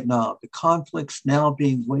from Vietnam, the conflicts now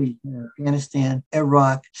being waged in Afghanistan,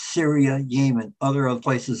 Iraq, Syria, Yemen, other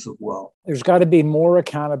places as well? There's got to be more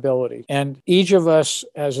accountability. And each of us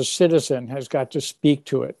as a citizen has got to speak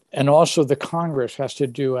to it. And also the Congress has to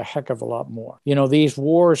do a heck of a lot more. These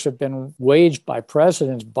wars have been waged by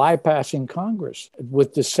presidents bypassing Congress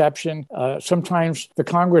with deception. Sometimes the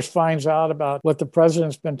Congress finds out about what the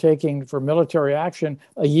president's been taking for military action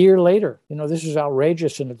a year later. This is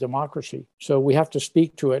outrageous in a democracy. So we have to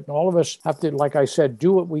speak to it. And all of us have to, like I said,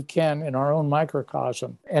 do what we can in our own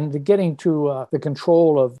microcosm. And getting to the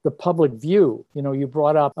control of the public view. You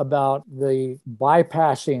brought up about the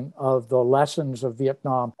bypassing of the lessons of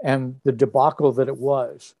Vietnam and the debacle that it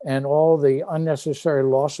was, and all the unnecessary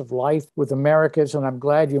loss of life with Americans. And I'm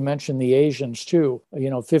glad you mentioned the Asians too.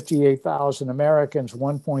 58,000 Americans,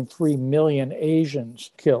 1.3 million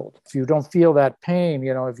Asians killed. If you don't feel that pain,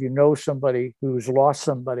 if you know somebody who's lost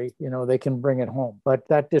somebody, they can bring it home. But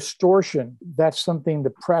that distortion, that's something the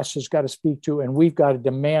press has got to speak to, and we've got to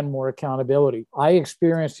demand more accountability. I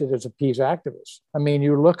experienced it as a peace activist. I mean,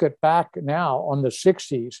 you look at back now on the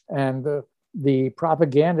 60s and the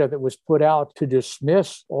propaganda that was put out to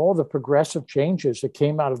dismiss all the progressive changes that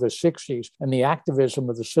came out of the 60s and the activism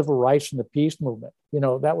of the civil rights and the peace movement.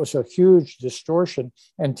 That was a huge distortion.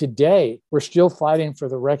 And today, we're still fighting for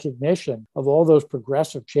the recognition of all those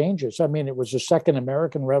progressive changes. I mean, it was the second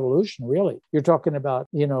American Revolution, really. You're talking about,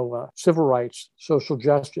 civil rights, social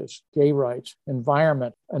justice, gay rights,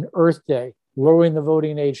 environment, an Earth Day, lowering the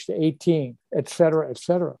voting age to 18, et cetera, et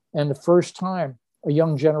cetera. And the first time a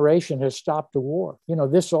young generation has stopped a war.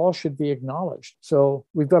 This all should be acknowledged. So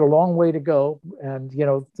we've got a long way to go. And,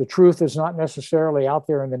 the truth is not necessarily out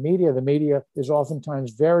there in the media. The media is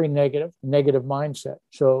oftentimes very negative mindset.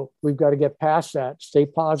 So we've got to get past that, stay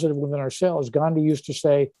positive within ourselves. Gandhi used to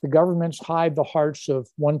say, the governments hide the hearts of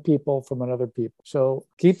one people from another people. So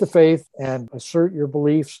keep the faith and assert your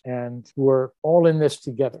beliefs. And we're all in this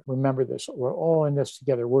together. Remember this, we're all in this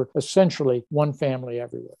together. We're essentially one family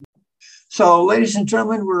everywhere. So, ladies and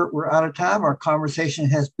gentlemen, we're out of time. Our conversation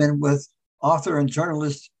has been with author and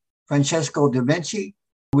journalist Francesco Da Vinci.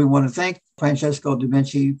 We want to thank Francesco Da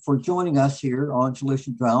Vinci for joining us here on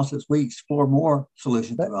Solutions to Violence as we explore more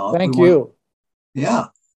solutions to violence. Thank you. We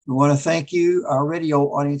want to thank you, our radio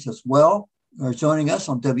audience as well, for joining us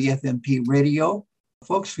on WFMP Radio.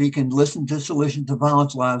 Folks, you can listen to Solutions to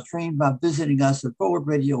Violence live stream by visiting us at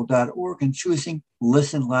forwardradio.org and choosing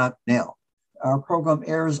Listen Live Now. Our program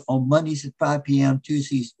airs on Mondays at 5 p.m.,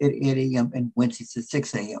 Tuesdays at 8 a.m., and Wednesdays at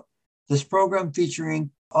 6 a.m. This program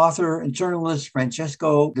featuring author and journalist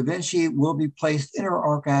Francesco Da Vinci will be placed in our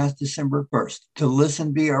archives December 1st. To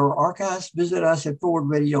listen via our archives, visit us at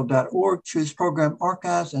forwardradio.org, choose Program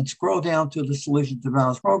Archives, and scroll down to the Solutions to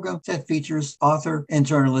Violence program that features author and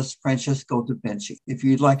journalist Francesco Da Vinci. If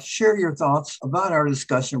you'd like to share your thoughts about our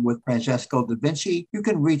discussion with Francesco Da Vinci, you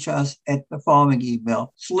can reach us at the following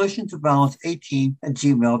email,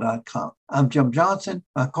 solutionstoviolence18@gmail.com. I'm Jim Johnson.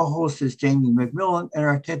 My co-host is Jamie McMillan, and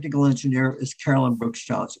our technical engineer is Carolyn Brooks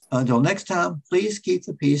Johnson. Until next time, please keep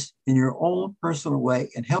the peace in your own personal way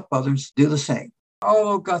and help others do the same.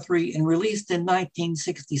 Arlo Guthrie, and released in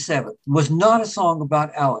 1967, was not a song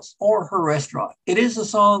about Alice or her restaurant. It is a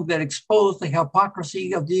song that exposed the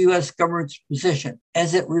hypocrisy of the U.S. government's position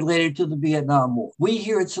as it related to the Vietnam War. We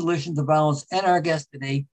here at Solutions to Violence and our guest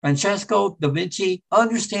today, Francesco Da Vinci,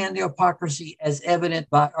 understand the hypocrisy as evident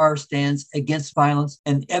by our stance against violence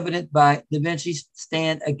and evident by Da Vinci's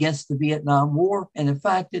stand against the Vietnam War, and the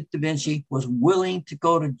fact that Da Vinci was willing to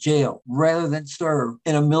go to jail rather than serve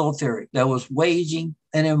in a military that was waging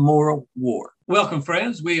an immoral war. Welcome,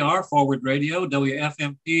 friends. We are Forward Radio,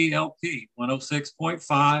 WFMP LP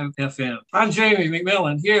 106.5 FM. I'm Jamie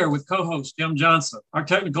McMillan here with co-host Jim Johnson. Our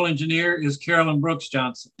technical engineer is Carolyn Brooks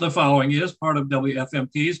Johnson. The following is part of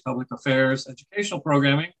WFMP's public affairs educational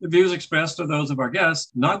programming. The views expressed are those of our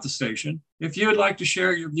guests, not the station. If you would like to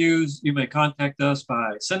share your views, you may contact us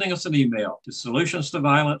by sending us an email to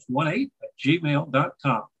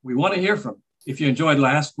solutionstoviolence18@gmail.com. We want to hear from you. If you enjoyed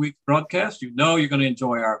last week's broadcast, you know you're going to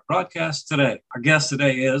enjoy our broadcast today. Our guest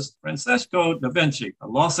today is Francesco Da Vinci, a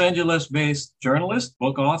Los Angeles-based journalist,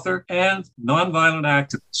 book author, and nonviolent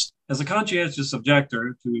activist. As a conscientious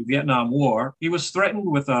objector to the Vietnam War, he was threatened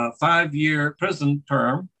with a 5-year prison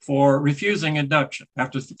term for refusing induction.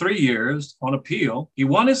 After 3 years on appeal, he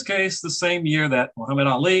won his case the same year that Muhammad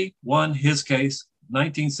Ali won his case,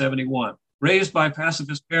 1971. Raised by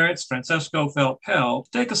pacifist parents, Francesco felt compelled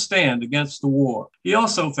to take a stand against the war. He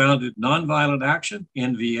also founded Nonviolent Action,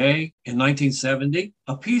 NVA, in 1970,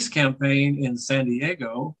 a peace campaign in San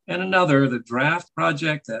Diego, and another, the Draft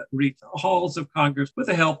Project, that reached the halls of Congress with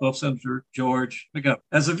the help of Senator George McGovern.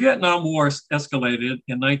 As the Vietnam War escalated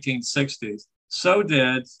in 1960s, so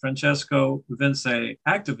did Francesco Da Vinci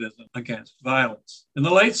activism against violence. In the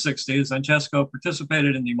late 60s, Francesco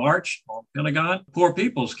participated in the March on Pentagon, Poor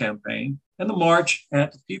People's Campaign, and the March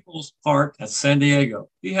at the People's Park at San Diego.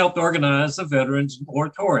 He helped organize the Veterans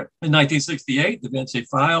Moratorium. In 1968, Da Vinci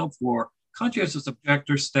filed for conscientious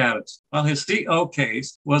objector status. While his CO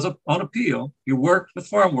case was on appeal, he worked with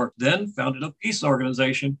farm work, then founded a peace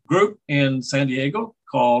organization group in San Diego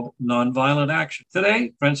called Nonviolent Action.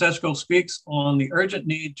 Today, Francesco speaks on the urgent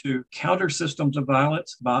need to counter systems of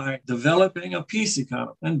violence by developing a peace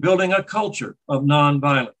economy and building a culture of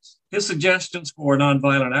nonviolence. His suggestions for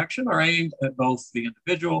nonviolent action are aimed at both the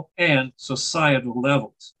individual and societal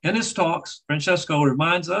levels. In his talks, Francesco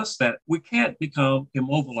reminds us that we can't become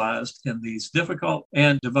immobilized in these difficult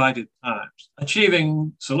and divided times.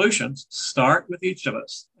 Achieving solutions start with each of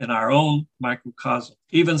us in our own microcosm.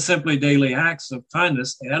 Even simply daily acts of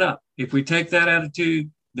kindness add up. If we take that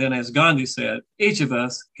attitude, then, as Gandhi said, each of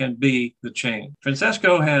us can be the change.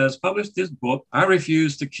 Francesco has published his book, I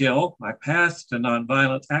Refuse to Kill, My Path to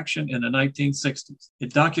Nonviolent Action in the 1960s.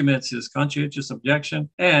 It documents his conscientious objection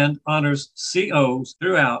and honors COs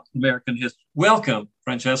throughout American history. Welcome,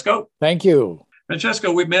 Francesco. Thank you.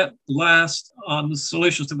 Francesco, we met last on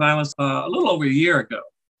Solutions to Violence a little over a year ago,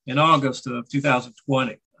 in August of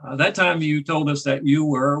 2020. That time you told us that you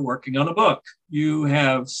were working on a book. You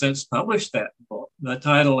have since published that book. The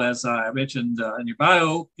title, as I mentioned in your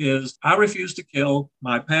bio, is I Refuse to Kill,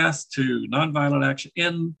 My Path to Nonviolent Action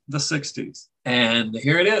in the 60s. And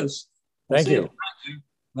here it is. Thank you.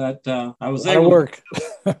 That I was able to work.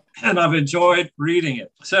 And I've enjoyed reading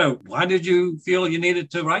it. So why did you feel you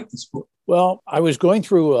needed to write this book? Well, I was going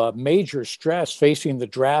through a major stress facing the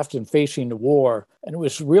draft and facing the war. And it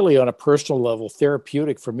was really on a personal level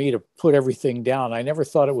therapeutic for me to put everything down. I never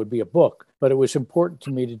thought it would be a book, but it was important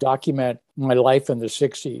to me to document my life in the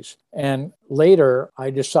 60s. And later,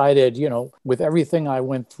 I decided, with everything I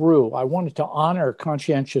went through, I wanted to honor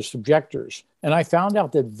conscientious objectors. And I found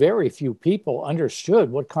out that very few people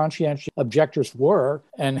understood what conscientious objectors were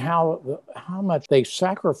and how much they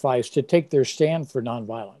sacrificed to take their stand for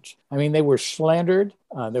nonviolence. I mean, they were slandered,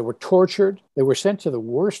 they were tortured, they were sent to the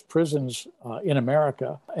worst prisons in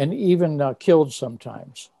America, and even killed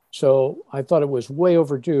sometimes. So I thought it was way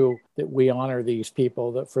overdue that we honor these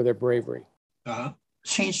people for their bravery.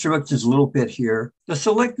 Change directions a little bit here. The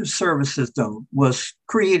Selective Service System was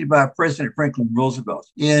created by President Franklin Roosevelt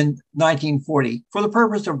in 1940 for the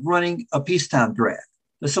purpose of running a peacetime draft.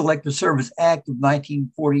 The Selective Service Act of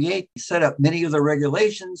 1948 set up many of the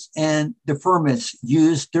regulations and deferments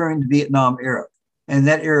used during the Vietnam era. And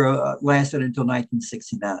that era lasted until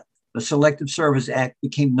 1969. The Selective Service Act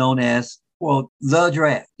became known as, quote, the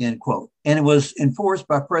draft, end quote, and it was enforced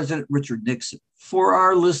by President Richard Nixon. For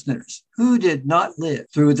our listeners who did not live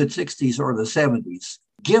through the 60s or the 70s,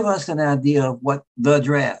 give us an idea of what the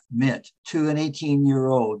draft meant to an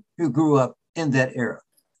 18-year-old who grew up in that era.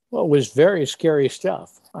 Well, it was very scary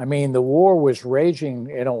stuff. I mean, the war was raging,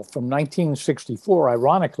 from 1964.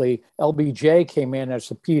 Ironically, LBJ came in as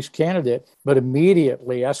the peace candidate, but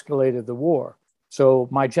immediately escalated the war. So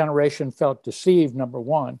my generation felt deceived, number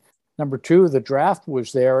one. Number two, the draft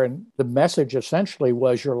was there, and the message essentially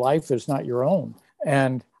was your life is not your own.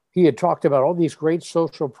 And he had talked about all these great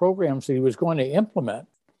social programs that he was going to implement.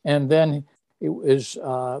 And then it was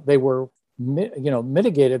they were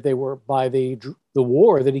mitigated. They were by the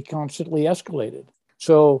war that he constantly escalated.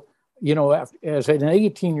 So, as an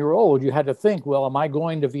 18-year-old, you had to think, well, am I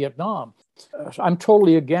going to Vietnam? I'm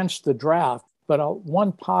totally against the draft, but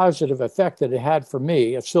one positive effect that it had for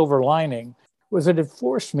me, a silver lining, was that it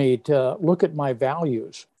forced me to look at my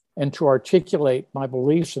values and to articulate my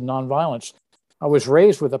beliefs in nonviolence. I was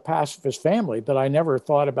raised with a pacifist family, but I never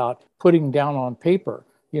thought about putting down on paper,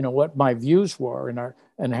 what my views were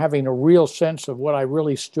and having a real sense of what I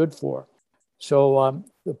really stood for. So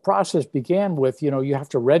the process began with, you have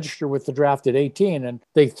to register with the draft at 18, and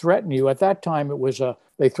they threaten you. At that time,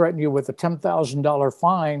 they threatened you with a $10,000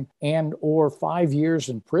 fine and or 5 years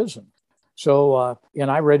in prison. So, and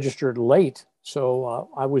I registered late. So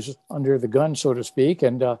I was under the gun, so to speak,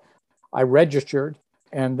 and I registered.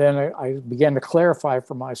 And then I began to clarify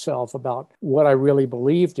for myself about what I really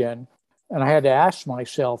believed in. And I had to ask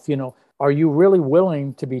myself, are you really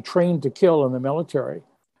willing to be trained to kill in the military?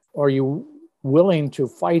 Are you willing to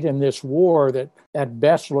fight in this war that at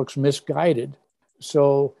best looks misguided?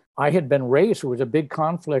 So I had been raised, there was a big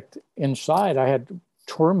conflict inside. I had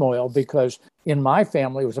turmoil because in my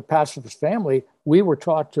family, it was a pacifist family, we were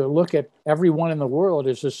taught to look at everyone in the world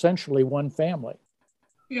as essentially one family.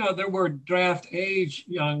 Yeah, there were draft age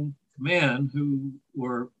young men who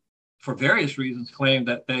were, for various reasons, claimed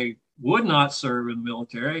that they would not serve in the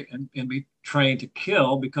military and be trained to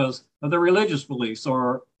kill because of their religious beliefs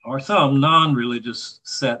or some non-religious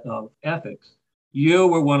set of ethics. You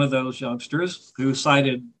were one of those youngsters who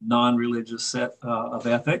cited non-religious set of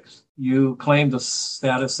ethics. You claimed the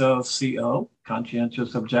status of CO,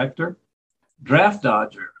 conscientious objector. Draft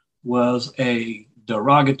dodger was a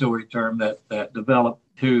derogatory term that developed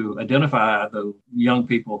to identify the young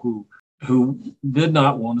people who did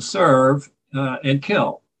not want to serve and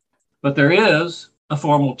kill. But there is a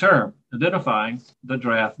formal term identifying the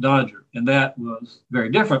draft dodger, and that was very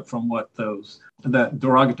different from what that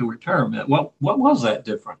derogatory term meant. What was that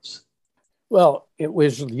difference? Well, it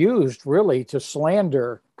was used really to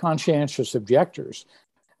slander conscientious objectors.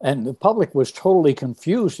 And the public was totally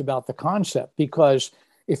confused about the concept because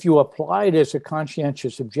if you applied as a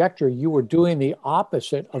conscientious objector, you were doing the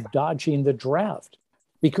opposite of dodging the draft.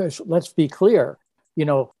 Because let's be clear,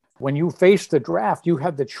 when you faced the draft, you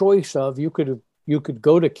had the choice of you could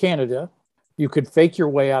go to Canada, you could fake your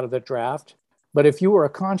way out of the draft. But if you were a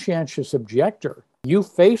conscientious objector, you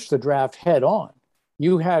faced the draft head on.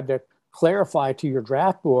 You had to clarify to your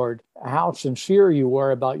draft board how sincere you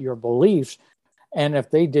were about your beliefs. And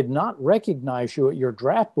if they did not recognize you at your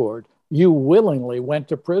draft board, you willingly went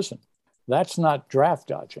to prison. That's not draft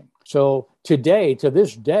dodging. So to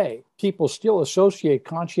this day, people still associate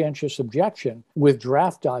conscientious objection with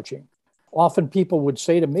draft dodging. Often people would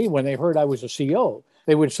say to me when they heard I was a CO,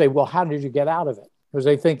 they would say, well, how did you get out of it? because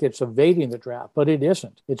they think it's evading the draft, but it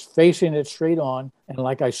isn't. It's facing it straight on. And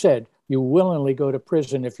like I said, you willingly go to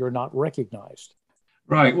prison if you're not recognized.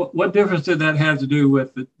 Right. What difference did that have to do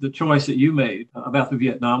with the choice that you made about the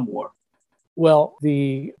Vietnam War? Well,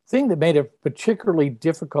 the thing that made it particularly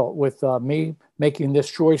difficult with me making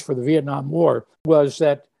this choice for the Vietnam War was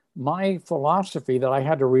that my philosophy that I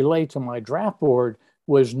had to relay to my draft board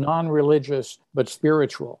was non-religious but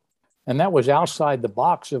spiritual. And that was outside the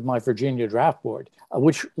box of my Virginia draft board,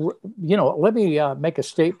 which, let me make a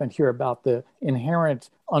statement here about the inherent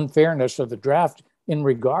unfairness of the draft in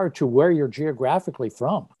regard to where you're geographically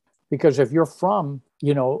from. Because if you're from,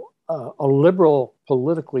 a liberal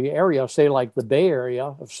politically area, say like the Bay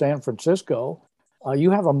Area of San Francisco,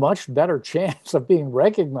 you have a much better chance of being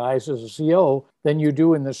recognized as a CO than you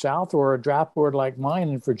do in the South or a draft board like mine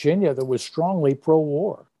in Virginia that was strongly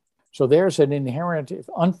pro-war. So there's an inherent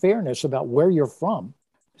unfairness about where you're from.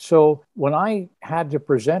 So when I had to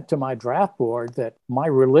present to my draft board that my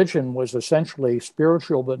religion was essentially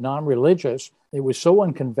spiritual but non-religious, it was so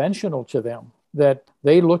unconventional to them that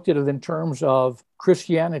they looked at it in terms of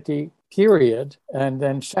Christianity, period, and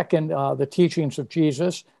then second, the teachings of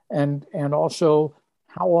Jesus, and also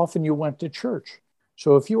how often you went to church.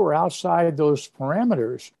 So if you were outside those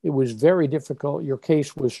parameters, it was very difficult. Your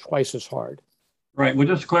case was twice as hard. Right. Well,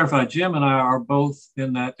 just to clarify, Jim and I are both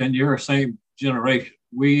in that, and you're the same generation.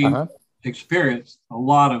 We experienced a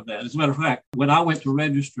lot of that. As a matter of fact, when I went to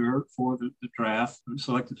register for the draft,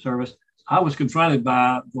 selective service, I was confronted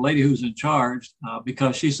by the lady who's in charge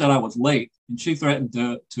because she said I was late, and she threatened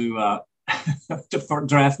to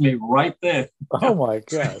draft me right there. Oh my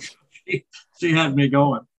gosh! she had me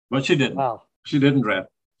going, but she didn't. Wow. She didn't draft.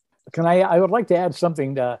 I would like to add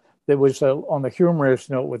something that was on the humorous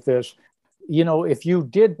note with this. If you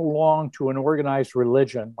did belong to an organized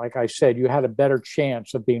religion, like I said, you had a better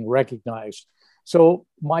chance of being recognized. So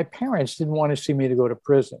my parents didn't want to see me to go to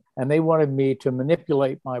prison, and they wanted me to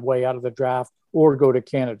manipulate my way out of the draft or go to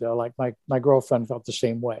Canada. Like my girlfriend felt the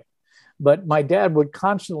same way. But my dad would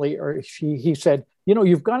constantly, he said,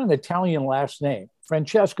 you've got an Italian last name,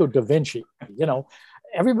 Francesco da Vinci.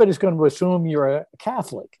 Everybody's going to assume you're a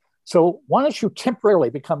Catholic. So why don't you temporarily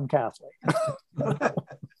become Catholic?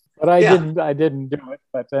 But I didn't do it.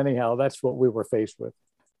 But anyhow, that's what we were faced with.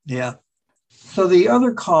 Yeah. So the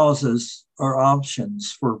other causes or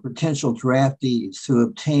options for potential draftees to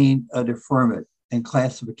obtain a deferment and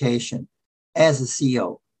classification as a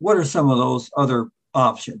CO. What are some of those other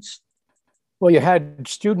options? Well, you had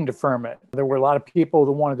student deferment. There were a lot of people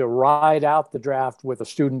that wanted to ride out the draft with a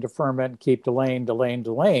student deferment, keep delaying.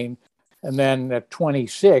 And then at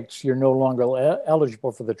 26, you're no longer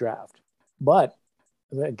eligible for the draft. But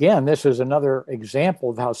again, this is another example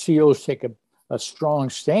of how COs take a strong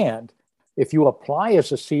stand. If you apply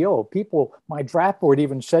as a CO, my draft board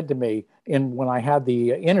even said to me when I had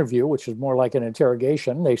the interview, which is more like an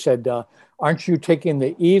interrogation, they said, aren't you taking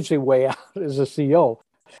the easy way out as a CO?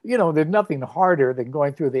 There's nothing harder than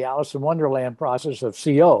going through the Alice in Wonderland process of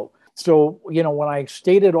CO. So, when I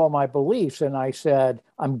stated all my beliefs and I said,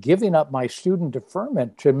 I'm giving up my student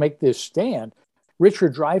deferment to make this stand,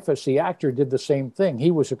 Richard Dreyfuss, the actor, did the same thing. He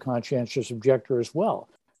was a conscientious objector as well.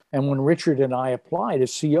 And when Richard and I applied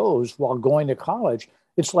as COs while going to college,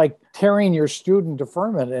 it's like tearing your student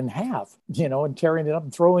deferment in half, and tearing it up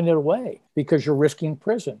and throwing it away because you're risking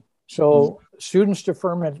prison. So students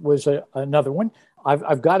deferment was another one.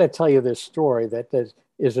 I've got to tell you this story that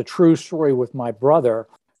is a true story with my brother,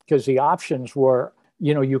 because the options were,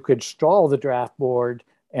 you could stall the draft board,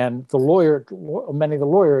 and many of the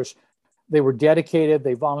lawyers, they were dedicated,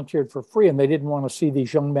 they volunteered for free, and they didn't want to see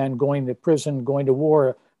these young men going to prison, going to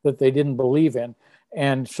war that they didn't believe in.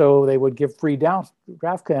 And so they would give free draft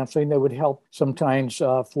counseling. They would help sometimes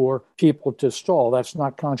for people to stall. That's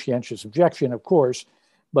not conscientious objection, of course,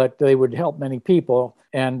 but they would help many people.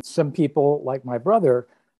 And some people, like my brother,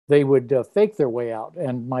 they would fake their way out.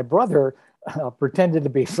 And my brother pretended to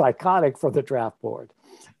be psychotic for the draft board.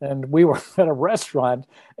 And we were at a restaurant,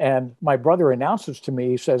 and my brother announces to me,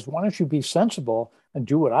 he says, why don't you be sensible and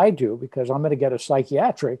do what I do, because I'm going to get a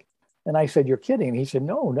psychiatric. And I said, you're kidding. He said,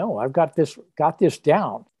 no, I've got this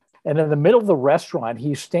down. And in the middle of the restaurant,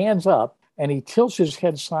 he stands up and he tilts his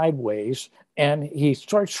head sideways and he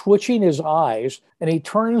starts switching his eyes and he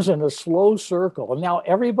turns in a slow circle. And now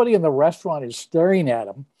everybody in the restaurant is staring at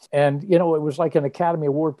him. And, it was like an Academy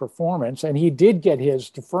Award performance. And he did get his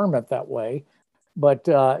deferment that way. But,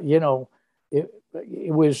 it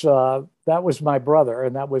was, that was my brother.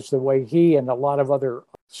 And that was the way he and a lot of other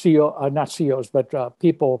not COs, but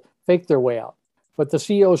people faked their way out. But the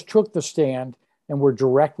COs took the stand and were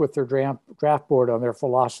direct with their draft board on their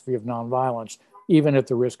philosophy of nonviolence. even at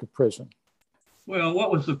the risk of prison. Well,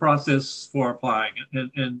 what was the process for applying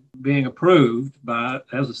and being approved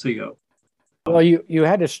as a CO? Well, you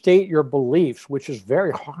had to state your beliefs, which is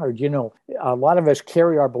very hard. You know, a lot of us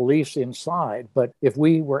carry our beliefs inside, but if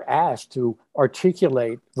we were asked to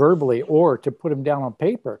articulate verbally or to put them down on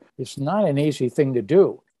paper, it's not an easy thing to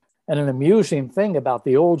do. And an amusing thing about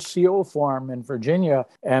the old CO form in Virginia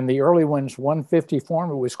and the early ones, 150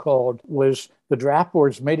 form it was called, was the draft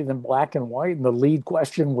boards made it in black and white. And the lead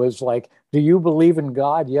question was like, do you believe in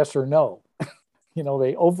God? Yes or no? You know,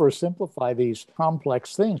 they oversimplify these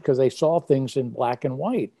complex things because they saw things in black and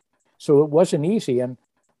white. So it wasn't easy. And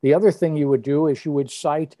the other thing you would do is you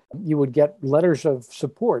would get letters of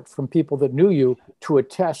support from people that knew you to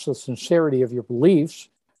attest the sincerity of your beliefs.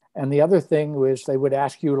 And the other thing was they would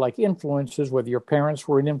ask you like influences, whether your parents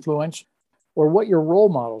were an influence or what your role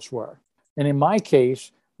models were. And in my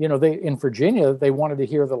case, you know, in Virginia, they wanted to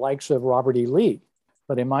hear the likes of Robert E. Lee.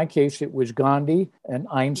 But in my case, it was Gandhi and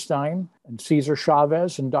Einstein and Cesar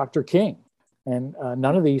Chavez and Dr. King. And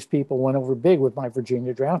none of these people went over big with my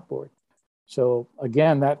Virginia draft board. So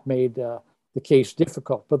again, that made the case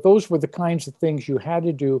difficult. But those were the kinds of things you had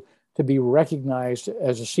to do to be recognized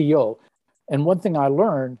as a CO. And one thing I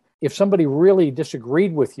learned, if somebody really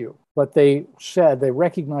disagreed with you, but they said they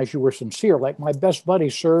recognized you were sincere, like my best buddy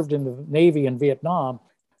served in the Navy in Vietnam,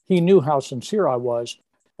 he knew how sincere I was,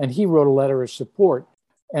 and he wrote a letter of support.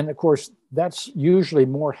 And of course, that's usually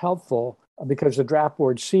more helpful because the draft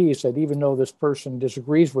board sees that even though this person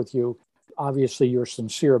disagrees with you, obviously you're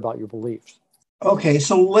sincere about your beliefs. Okay,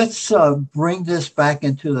 so let's bring this back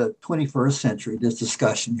into the 21st century, this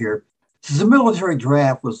discussion here. Since the military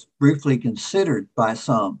draft was briefly considered by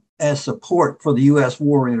some as support for the U.S.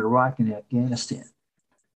 war in Iraq and Afghanistan,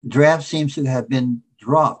 the draft seems to have been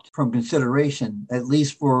dropped from consideration, at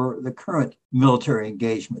least for the current military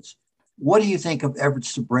engagements. What do you think of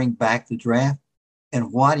efforts to bring back the draft?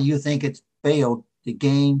 And why do you think it's failed to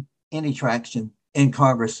gain any traction in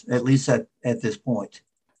Congress, at least at this point?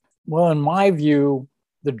 Well, in my view,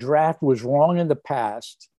 the draft was wrong in the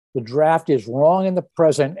past. The draft is wrong in the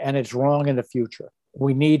present, and it's wrong in the future.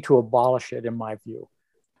 We need to abolish it, in my view,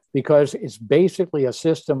 because it's basically a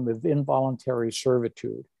system of involuntary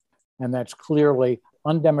servitude. And that's clearly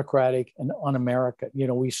undemocratic and un-American. You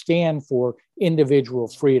know, we stand for individual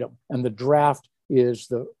freedom, and the draft is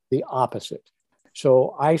the opposite.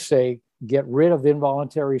 So I say get rid of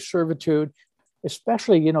involuntary servitude,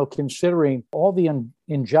 especially, you know, considering all the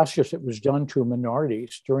injustice that was done to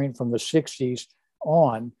minorities from the 60s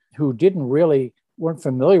on, who weren't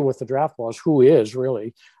familiar with the draft laws. Who is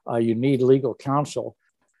really? You need legal counsel.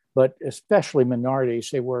 But especially minorities,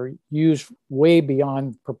 they were used way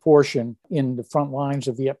beyond proportion in the front lines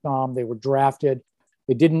of Vietnam. They were drafted.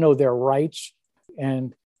 They didn't know their rights.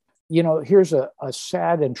 And, you know, here's a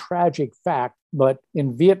sad and tragic fact, but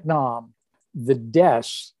in Vietnam, the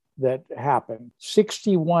deaths that happened,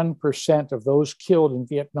 61% of those killed in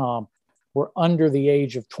Vietnam were under the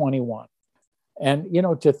age of 21. And, you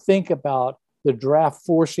know, to think about the draft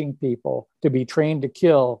forcing people to be trained to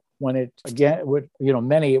kill when it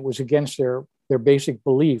was against their basic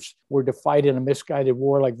beliefs, were to fight in a misguided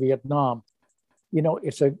war like Vietnam. You know,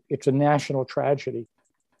 it's a national tragedy.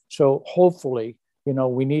 So hopefully, you know,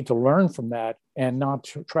 we need to learn from that and not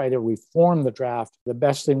to try to reform the draft. The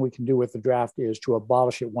best thing we can do with the draft is to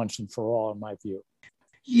abolish it once and for all, in my view.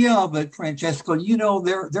 Yeah, but Francesco, you know,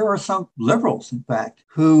 there are some liberals, in fact,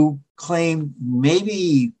 who claim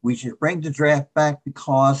maybe we should bring the draft back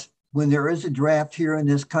because when there is a draft here in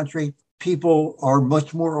this country, people are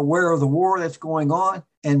much more aware of the war that's going on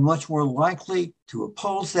and much more likely to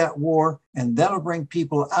oppose that war. And that'll bring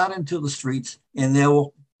people out into the streets, and there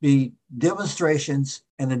will be demonstrations,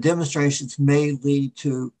 and the demonstrations may lead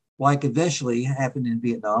to, like eventually happened in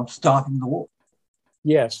Vietnam, stopping the war.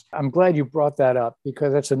 Yes, I'm glad you brought that up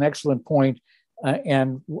because that's an excellent point.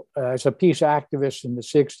 And as a peace activist in the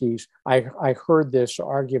 60s, I heard this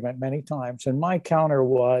argument many times. And my counter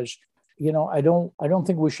was, you know, I don't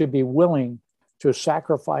think we should be willing to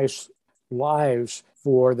sacrifice lives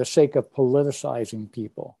for the sake of politicizing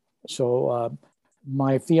people. So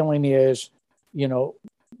my feeling is, you know,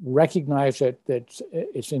 recognize that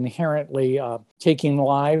it's inherently taking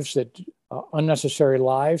lives, unnecessary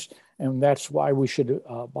lives, and that's why we should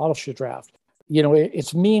abolish the draft. You know,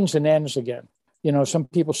 it's means and ends again. You know, some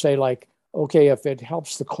people say like, okay, if it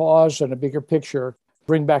helps the cause and a bigger picture,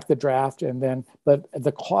 bring back the draft. But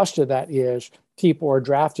the cost of that is people are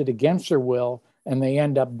drafted against their will and they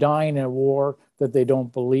end up dying in a war that they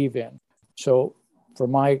don't believe in. So for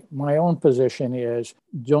my own position is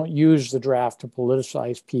don't use the draft to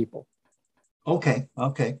politicize people. Okay,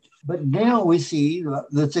 okay. But now we see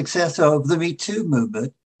the success of the Me Too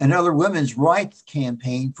movement and other women's rights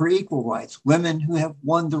campaign for equal rights, women who have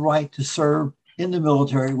won the right to serve in the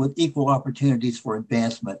military with equal opportunities for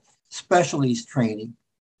advancement, specialties training,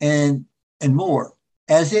 and, and more.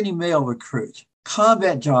 As any male recruit,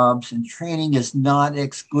 combat jobs and training is not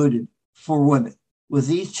excluded for women. With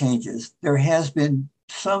these changes, there has been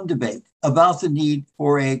some debate about the need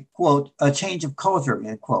for a quote, a change of culture,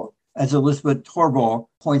 end quote, as Elizabeth Torborg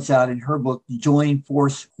points out in her book, Joint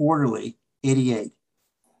Force Quarterly 88,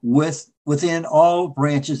 within all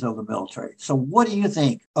branches of the military. So what do you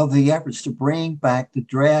think of the efforts to bring back the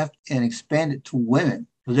draft and expand it to women?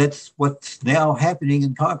 That's what's now happening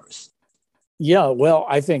in Congress. Yeah, well,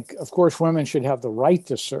 I think, of course, women should have the right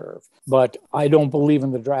to serve, but I don't believe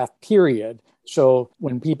in the draft, period. So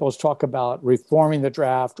when people talk about reforming the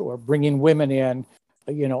draft or bringing women in,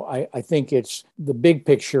 I think it's the big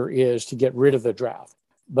picture is to get rid of the draft.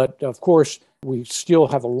 But of course, we still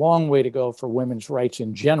have a long way to go for women's rights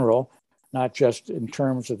in general, not just in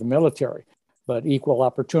terms of the military, but equal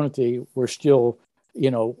opportunity. We're still,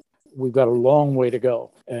 we've got a long way to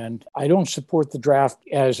go. And I don't support the draft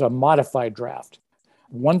as a modified draft.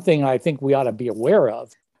 One thing I think we ought to be aware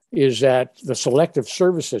of is that the selective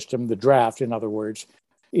service system, the draft, in other words,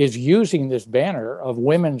 is using this banner of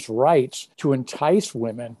women's rights to entice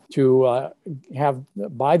women to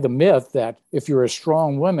buy the myth that if you're a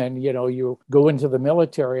strong woman, you go into the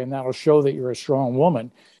military and that'll show that you're a strong woman.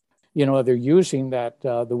 They're using that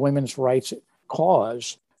the women's rights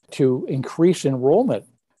cause to increase enrollment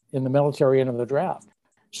in the military and in the draft.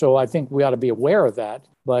 So I think we ought to be aware of that.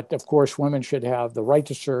 But of course, women should have the right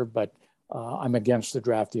to serve, but I'm against the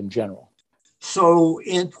draft in general. So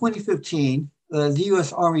in 2015, the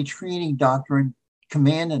U.S. Army Training Doctrine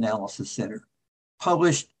Command Analysis Center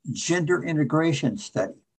published Gender Integration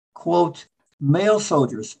Study. Quote, male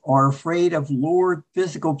soldiers are afraid of lowered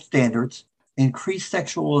physical standards, increased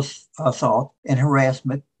sexual assault and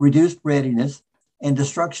harassment, reduced readiness, and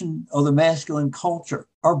destruction of the masculine culture,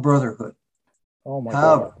 our brotherhood. Oh my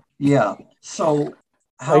God. Yeah. So,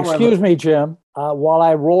 excuse me, Jim, while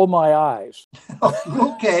I roll my eyes.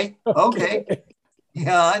 Okay.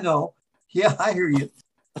 Yeah, I know. Yeah, I hear you.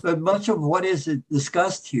 But much of what is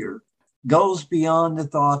discussed here goes beyond the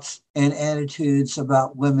thoughts and attitudes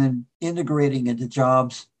about women integrating into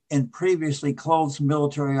jobs in previously closed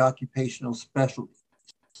military occupational specialties.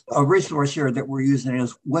 A resource here that we're using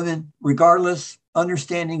is Women Regardless,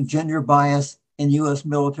 Understanding Gender Bias in U.S.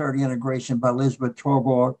 Military Integration by Elizabeth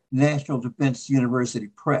Torborg, National Defense University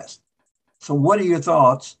Press. So what are your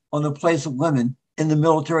thoughts on the place of women in the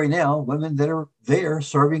military now, women that are there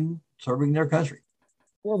serving their country?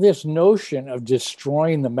 Well, this notion of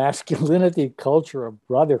destroying the masculinity culture of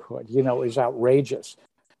brotherhood, is outrageous.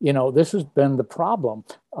 This has been the problem.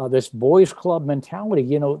 This boys' club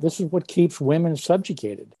mentality, this is what keeps women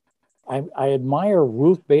subjugated. I admire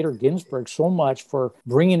Ruth Bader Ginsburg so much for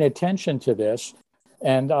bringing attention to this.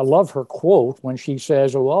 And I love her quote when she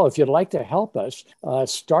says, well, if you'd like to help us,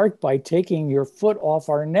 start by taking your foot off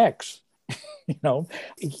our necks.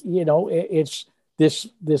 It's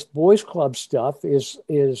this boys club stuff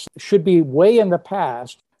should be way in the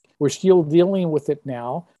past. We're still dealing with it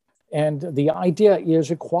now. And the idea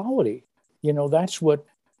is equality. That's what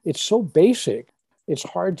it's so basic. It's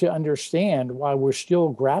hard to understand why we're still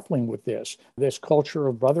grappling with this culture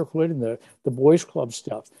of brotherhood and the boys club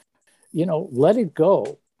stuff. Let it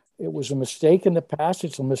go. It was a mistake in the past.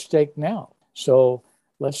 It's a mistake now. So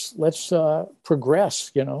let's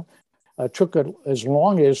progress. It took as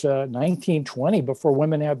long as 1920 before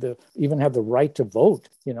women even had the right to vote.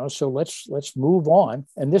 So let's move on.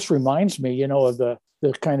 And this reminds me, of the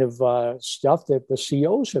kind of stuff that the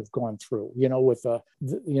COs have gone through. With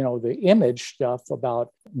the image stuff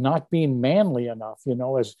about not being manly enough.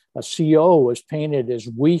 As a CO was painted as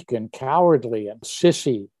weak and cowardly and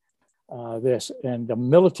sissy. And the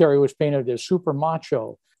military was painted as super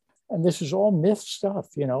macho. And this is all myth stuff,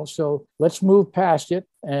 so let's move past it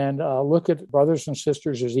and look at brothers and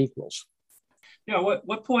sisters as equals. Yeah,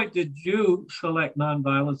 what point did you select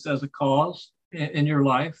nonviolence as a cause in your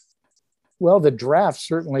life? Well, the draft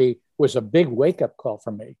certainly was a big wake-up call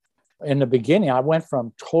for me. In the beginning, I went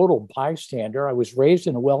from total bystander. I was raised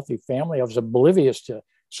in a wealthy family. I was oblivious to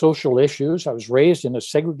social issues. I was raised in a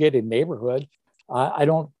segregated neighborhood. I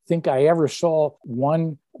don't think I ever saw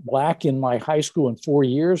one Black in my high school in 4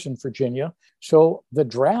 years in Virginia. So the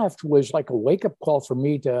draft was like a wake-up call for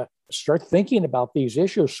me to start thinking about these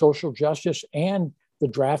issues, social justice and the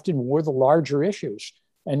draft and war, the larger issues.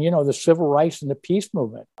 And, the civil rights and the peace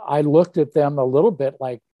movement, I looked at them a little bit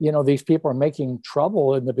like, these people are making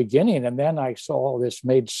trouble in the beginning. And then I saw this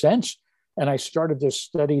made sense. And I started to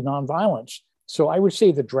study nonviolence. So I would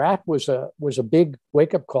say the draft was a big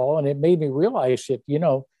wake-up call. And it made me realize that,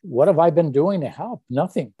 what have I been doing to help?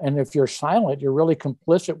 Nothing. And if you're silent, you're really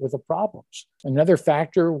complicit with the problems. Another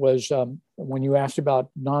factor was when you asked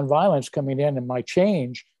about nonviolence coming in and my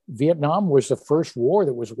change, Vietnam was the first war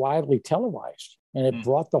that was widely televised. And it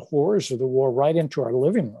brought the horrors of the war right into our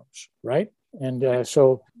living rooms, right? And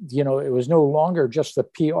so, it was no longer just the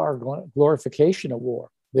PR glorification of war.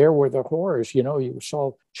 There were the horrors, you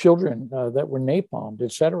saw children that were napalmed,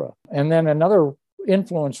 et cetera. And then another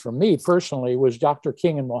influence for me personally was Dr.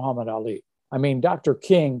 King and Muhammad Ali. I mean, Dr.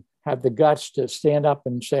 King had the guts to stand up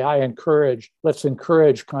and say, let's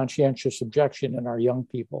encourage conscientious objection in our young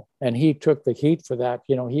people. And he took the heat for that.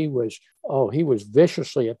 He was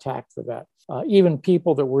viciously attacked for that. Even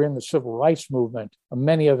people that were in the civil rights movement,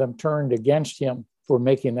 many of them turned against him for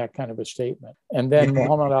making that kind of a statement. And then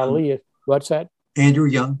Muhammad Ali, what's that? Andrew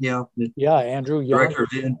Young, yeah. Yeah, Andrew Young. Director of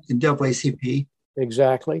NAACP.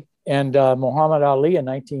 Exactly. And Muhammad Ali in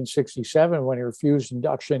 1967, when he refused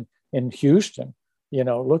induction in Houston,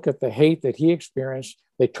 look at the hate that he experienced.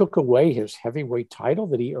 They took away his heavyweight title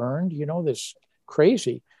that he earned, this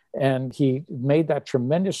crazy. And he made that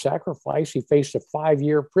tremendous sacrifice. He faced a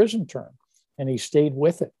 5-year prison term and he stayed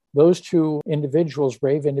with it. Those two individuals,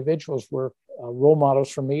 brave individuals, were role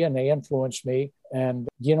models for me and they influenced me. And,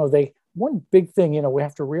 one big thing, we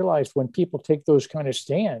have to realize when people take those kind of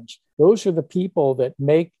stands, those are the people that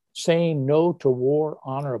make saying no to war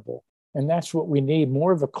honorable. And that's what we need,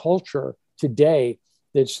 more of a culture today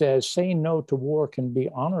that says saying no to war can be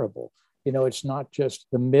honorable. It's not just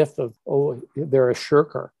the myth of, they're a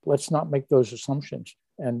shirker. Let's not make those assumptions.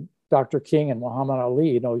 And Dr. King and Muhammad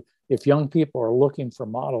Ali, if young people are looking for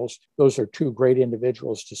models, those are two great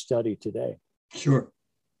individuals to study today. Sure.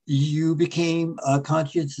 You became a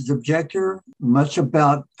conscientious objector, much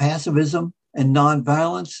about pacifism and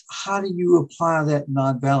nonviolence. How do you apply that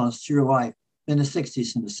nonviolence to your life in the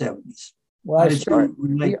 60s and the 70s? Well, How did you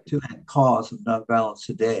relate to that cause of nonviolence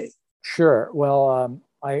today? Sure. Well,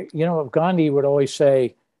 Gandhi would always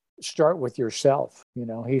say, start with yourself.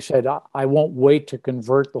 He said, I won't wait to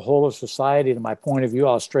convert the whole of society to my point of view.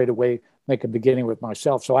 I'll straight away make a beginning with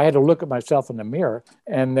myself. So I had to look at myself in the mirror.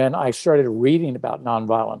 And then I started reading about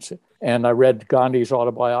nonviolence. And I read Gandhi's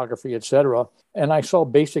autobiography, et cetera. And I saw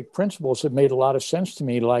basic principles that made a lot of sense to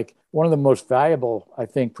me. Like one of the most valuable, I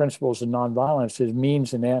think, principles in nonviolence is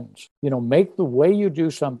means and ends. Make the way you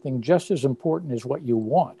do something just as important as what you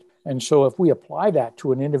want. And so if we apply that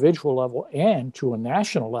to an individual level and to a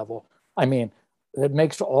national level, it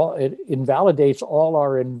invalidates all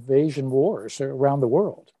our invasion wars around the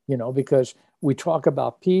world, because we talk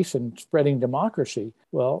about peace and spreading democracy.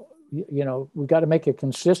 Well, we got to make it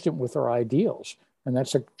consistent with our ideals. And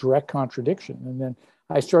that's a direct contradiction. And then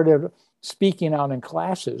I started speaking out in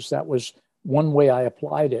classes. That was one way I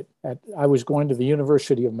applied it. I was going to the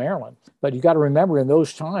University of Maryland. But you got to remember in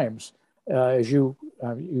those times, as you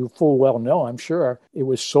full well know, I'm sure, it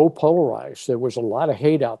was so polarized. There was a lot of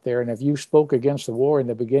hate out there. And if you spoke against the war in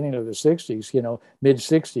the beginning of the 60s, mid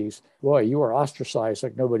 60s, boy, you were ostracized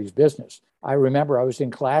like nobody's business. I remember I was in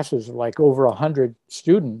classes of like over 100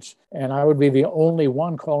 students, and I would be the only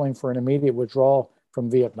one calling for an immediate withdrawal from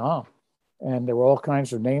Vietnam. And there were all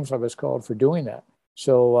kinds of names I was called for doing that.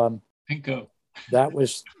 So Pinko. that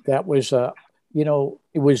was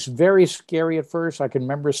it was very scary at first. I can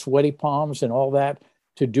remember sweaty palms and all that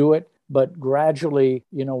to do it. But gradually,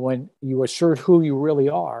 when you assert who you really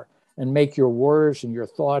are and make your words and your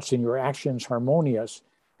thoughts and your actions harmonious,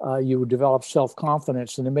 you develop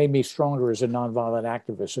self-confidence. And it made me stronger as a nonviolent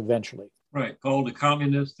activist eventually. Right. Called a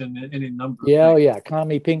communist and any number of things. Yeah,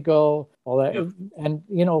 commie, pinko, all that. Yep. And,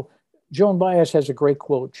 Joan Baez has a great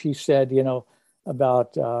quote. She said,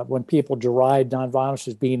 about when people deride nonviolence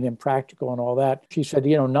as being impractical and all that. She said,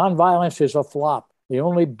 nonviolence is a flop. The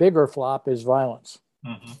only bigger flop is violence.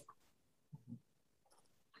 Mm-hmm.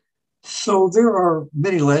 So there are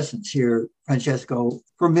many lessons here, Francesco,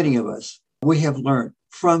 for many of us. We have learned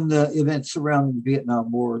from the events surrounding the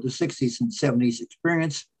Vietnam War, the 60s and 70s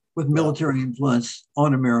experience with military influence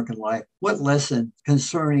on American life. What lesson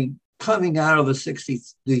concerning coming out of the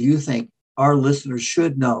 60s do you think our listeners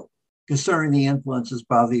should know concerning the influences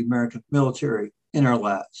by the American military in our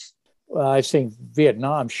lives? Well, I think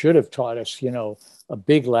Vietnam should have taught us, a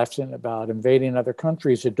big lesson about invading other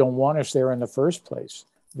countries that don't want us there in the first place.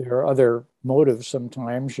 There are other motives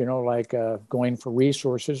sometimes, like going for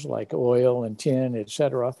resources like oil and tin, et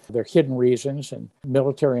cetera. There are hidden reasons and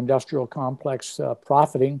military industrial complex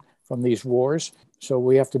profiting from these wars. So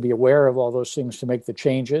we have to be aware of all those things to make the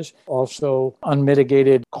changes. Also,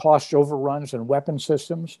 unmitigated cost overruns and weapon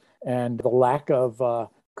systems and the lack of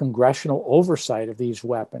congressional oversight of these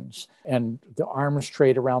weapons and the arms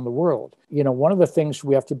trade around the world. One of the things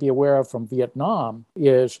we have to be aware of from Vietnam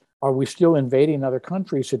is, are we still invading other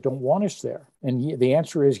countries that don't want us there? And the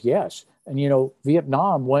answer is yes. And,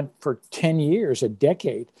 Vietnam went for 10 years, a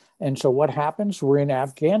decade. And so what happens? We're in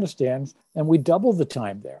Afghanistan and we double the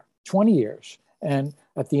time there, 20 years. And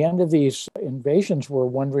at the end of these invasions, we're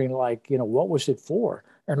wondering, what was it for?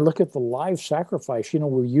 And look at the life sacrifice.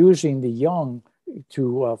 We're using the young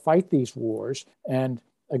to fight these wars. And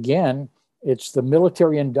again, it's the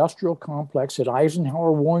military industrial complex that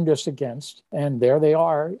Eisenhower warned us against. And there they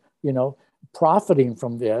are, profiting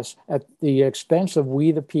from this at the expense of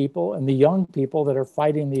we the people and the young people that are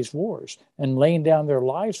fighting these wars and laying down their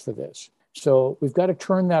lives for this. So we've got to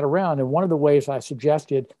turn that around. And one of the ways I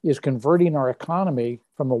suggested is converting our economy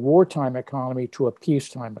from a wartime economy to a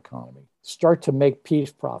peacetime economy. Start to make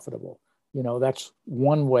peace profitable. That's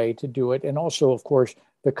one way to do it. And also, of course,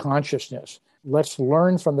 the consciousness. Let's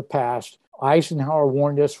learn from the past. Eisenhower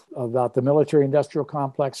warned us about the military industrial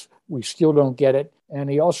complex. We still don't get it. And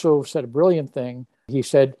he also said a brilliant thing. He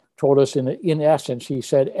told us in essence, he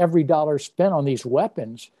said, every dollar spent on these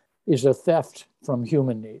weapons is a theft from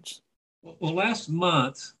human needs. Well, last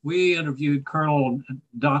month, we interviewed Colonel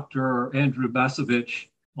Dr. Andrew Bacevich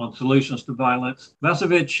on solutions to violence.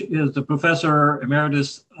 Bacevich is the professor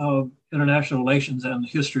emeritus of international relations and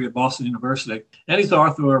history at Boston University, and he's the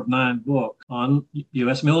author of 9 books on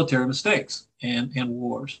U.S. military mistakes and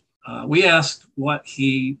wars. We asked what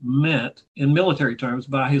he meant in military terms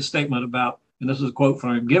by his statement about, and this is a quote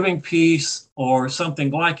from him, giving peace or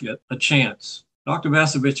something like it a chance. Dr.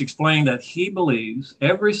 Bacevich explained that he believes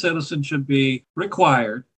every citizen should be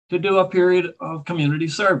required to do a period of community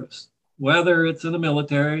service, whether it's in the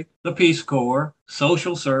military, the Peace Corps,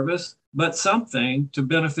 social service, but something to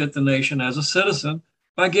benefit the nation as a citizen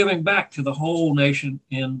by giving back to the whole nation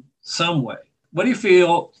in some way. What do you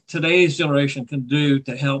feel today's generation can do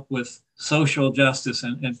to help with social justice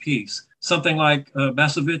and peace? Something like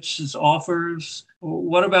Bacevich's offers?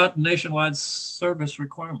 What about nationwide service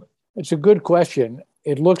requirement? It's a good question.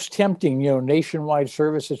 It looks tempting, nationwide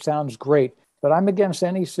service. It sounds great, but I'm against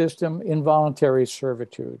any system, involuntary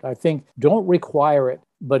servitude. I think don't require it,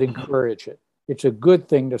 but encourage it. It's a good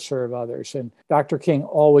thing to serve others. And Dr. King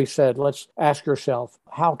always said, let's ask yourself,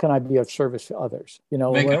 how can I be of service to others?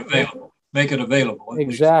 Make it available. Make it available.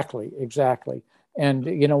 Exactly. And,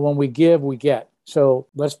 when we give, we get. So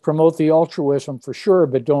let's promote the altruism for sure,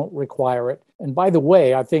 but don't require it. And by the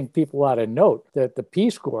way, I think people ought to note that the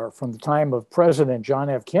Peace Corps from the time of President John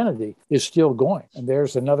F. Kennedy is still going. And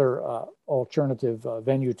there's another alternative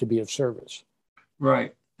venue to be of service.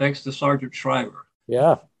 Right. Thanks to Sergeant Shriver.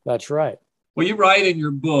 Yeah, that's right. Well, you write in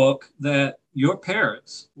your book that your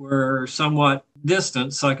parents were somewhat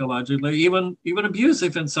distant psychologically, even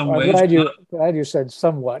abusive in some ways. Glad you said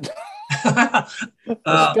somewhat. It's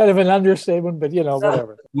kind of an understatement, but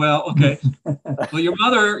whatever. Well, okay. Well, your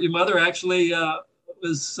mother actually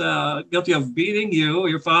was guilty of beating you.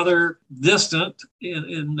 Your father distant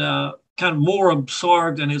in kind of more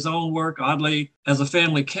absorbed in his own work, oddly, as a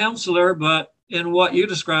family counselor, but in what you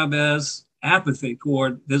describe as apathy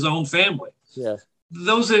toward his own family. Yes.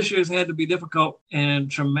 Those issues had to be difficult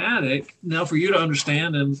and traumatic now for you to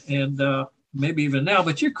understand and maybe even now,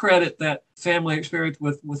 but you credit that family experience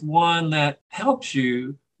with one that helps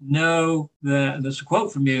you know that, and this is a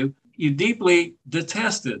quote from you, you deeply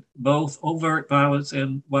detested both overt violence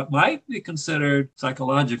and what might be considered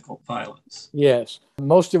psychological violence. Yes.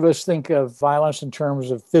 Most of us think of violence in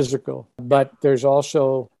terms of physical, but there's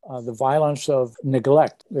also the violence of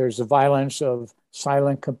neglect. There's the violence of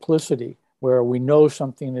silent complicity, where we know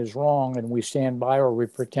something is wrong and we stand by or we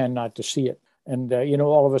pretend not to see it. And,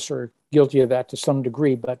 all of us are guilty of that to some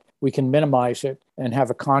degree, but we can minimize it and have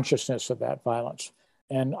a consciousness of that violence.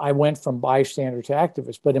 And I went from bystander to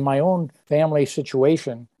activist. But in my own family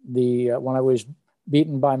situation, when I was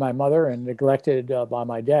beaten by my mother and neglected by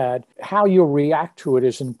my dad, how you react to it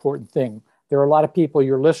is an important thing. There are a lot of people,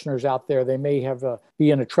 your listeners out there, they may have be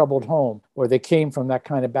in a troubled home or they came from that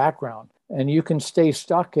kind of background. And you can stay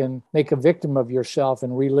stuck and make a victim of yourself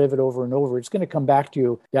and relive it over and over. It's going to come back to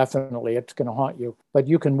you, definitely. It's going to haunt you, but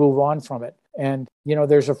you can move on from it. And,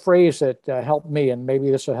 there's a phrase that helped me, and maybe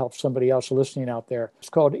this will help somebody else listening out there. It's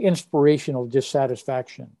called inspirational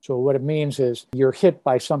dissatisfaction. So what it means is you're hit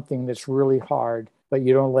by something that's really hard but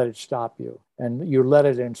you don't let it stop you. And you let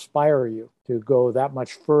it inspire you to go that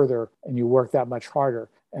much further, and you work that much harder.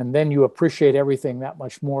 And then you appreciate everything that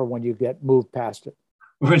much more when you get moved past it.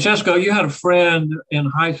 Francesco, you had a friend in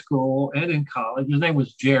high school and in college. His name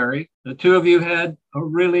was Jerry. The two of you had a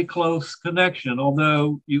really close connection,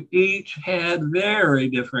 although you each had very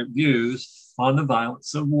different views on the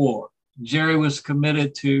violence of war. Jerry was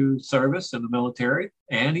committed to service in the military,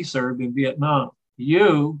 and he served in Vietnam.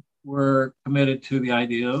 You were committed to the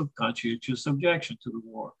idea of conscientious objection to the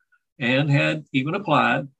war and had even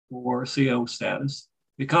applied for CO status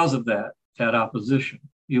because of that opposition.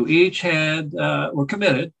 You each were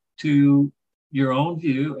committed to your own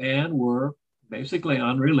view and were basically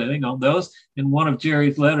unrelenting on those. In one of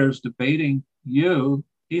Jerry's letters debating you,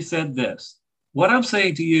 he said this: "What I'm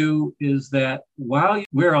saying to you is that while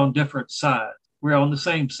we're on different sides, we're on the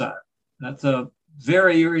same side." That's a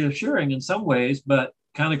very reassuring in some ways, but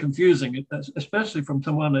kind of confusing, especially from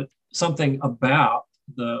something about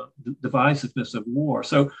the divisiveness of war.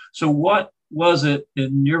 So what was it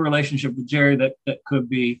in your relationship with Jerry that could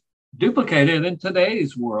be duplicated in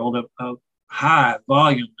today's world of high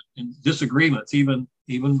volume and disagreements, even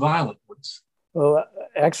violent ones? Well,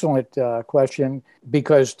 excellent question,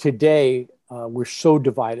 because today we're so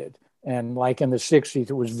divided. And like in the 60s,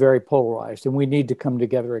 it was very polarized, and we need to come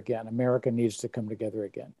together again. America needs to come together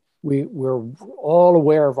again. We're all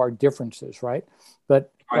aware of our differences, right?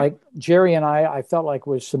 But like Jerry and I felt like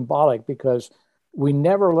was symbolic because we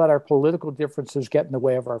never let our political differences get in the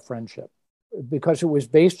way of our friendship, because it was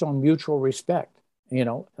based on mutual respect.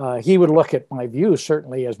 He would look at my views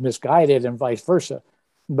certainly as misguided and vice versa.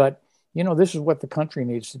 But, this is what the country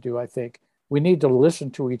needs to do, I think. We need to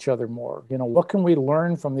listen to each other more. What can we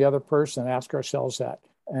learn from the other person? Ask ourselves that.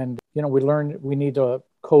 And, we need to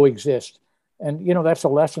coexist. And, that's a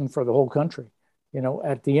lesson for the whole country.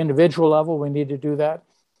 At the individual level, we need to do that.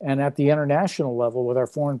 And at the international level with our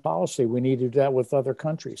foreign policy, we need to do that with other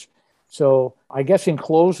countries. So I guess in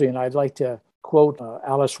closing, I'd like to quote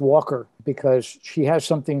Alice Walker, because she has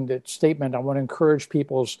statement. I want to encourage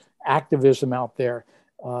people's activism out there.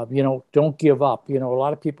 Don't give up. A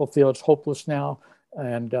lot of people feel it's hopeless now,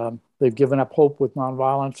 and they've given up hope with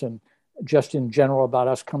nonviolence and just in general about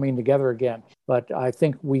us coming together again. But I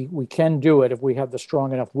think we can do it if we have the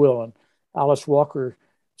strong enough will. And Alice Walker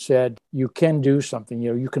said, you can do something,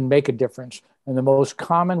 you can make a difference. And the most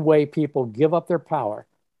common way people give up their power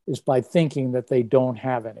is by thinking that they don't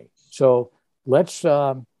have any. So let's,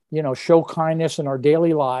 show kindness in our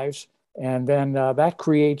daily lives. And then that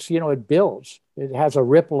creates, it builds, it has a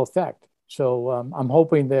ripple effect. So I'm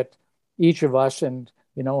hoping that each of us and,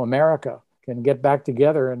 America can get back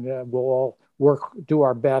together, and we'll all do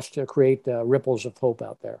our best to create ripples of hope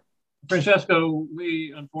out there. Francesco,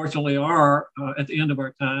 we unfortunately are at the end of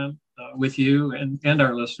our time with you and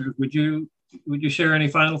our listeners. Would you share any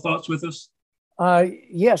final thoughts with us?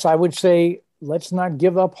 Yes, I would say let's not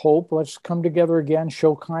give up hope. Let's come together again,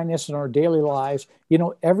 show kindness in our daily lives.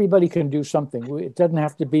 Everybody can do something. It doesn't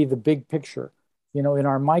have to be the big picture. In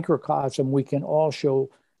our microcosm, we can all show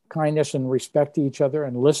kindness and respect to each other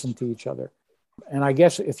and listen to each other. And I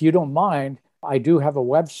guess if you don't mind, I do have a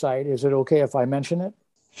website. Is it okay if I mention it?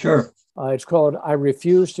 Sure. It's called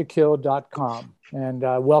IRefusetoKill.com, and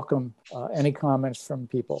I welcome any comments from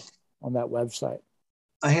people on that website.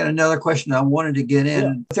 I had another question I wanted to get in.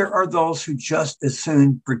 Yeah. There are those who just as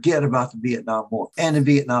soon forget about the Vietnam War and the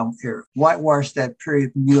Vietnam era, whitewash that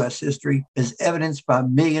period from U.S. history, as evidenced by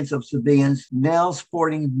millions of civilians now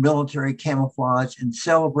sporting military camouflage and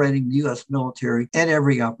celebrating the U.S. military at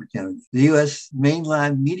every opportunity. The U.S.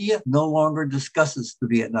 mainline media no longer discusses the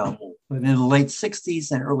Vietnam War. But in the late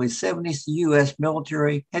 60s and early 70s, the U.S.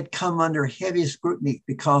 military had come under heavy scrutiny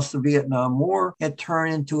because the Vietnam War had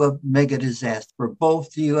turned into a mega disaster for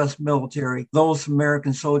both the U.S. military, those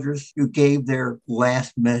American soldiers who gave their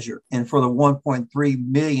last measure, and for the 1.3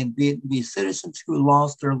 million Vietnamese citizens who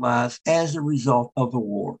lost their lives as a result of the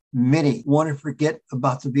war. Many want to forget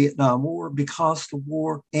about the Vietnam War because the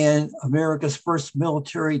war and America's first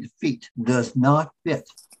military defeat does not fit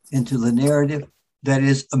into the narrative that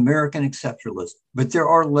is American exceptionalism. But there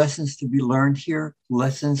are lessons to be learned here,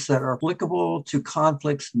 lessons that are applicable to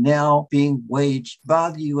conflicts now being waged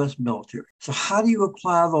by the U.S. military. So how do you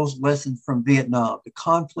apply those lessons from Vietnam, the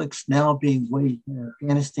conflicts now being waged in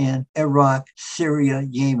Afghanistan, Iraq, Syria,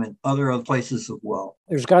 Yemen, other places as well?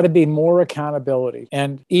 There's got to be more accountability.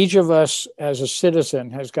 And each of us as a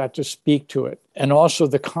citizen has got to speak to it. And also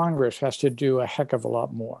the Congress has to do a heck of a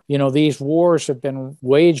lot more. These wars have been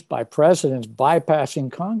waged by presidents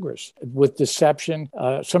bypassing Congress with deception action.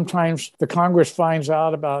 Sometimes the Congress finds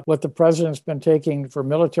out about what the president's been taking for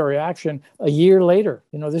military action a year later.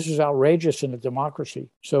 This is outrageous in a democracy.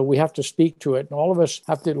 So we have to speak to it. And all of us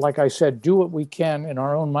have to, like I said, do what we can in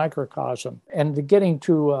our own microcosm. And getting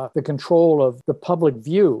to the control of the public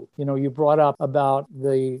view, you brought up about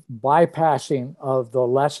the bypassing of the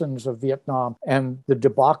lessons of Vietnam and the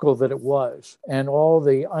debacle that it was, and all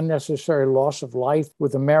the unnecessary loss of life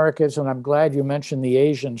with Americans. And I'm glad you mentioned the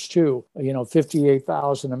Asians too.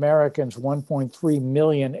 58,000 Americans, 1.3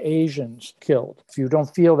 million Asians killed. If you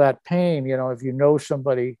don't feel that pain, if you know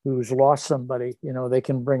somebody who's lost somebody, they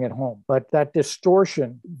can bring it home. But that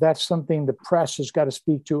distortion, that's something the press has got to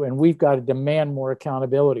speak to, and we've got to demand more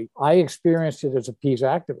accountability. I experienced it as a peace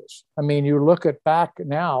activist. I mean, you look at back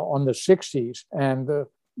now on the 60s and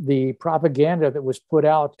the propaganda that was put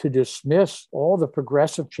out to dismiss all the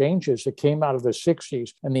progressive changes that came out of the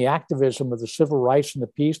 60s and the activism of the civil rights and the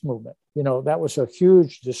peace movement. That was a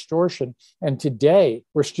huge distortion. And today,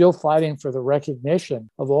 we're still fighting for the recognition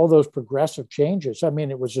of all those progressive changes. I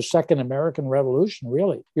mean, it was the Second American Revolution,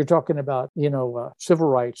 really. You're talking about, civil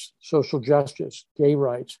rights, social justice, gay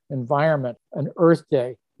rights, environment, an Earth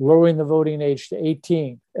Day, lowering the voting age to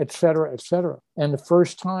 18, et cetera, et cetera. And the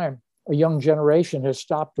first time a young generation has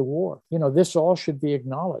stopped a war. This all should be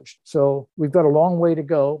acknowledged. So we've got a long way to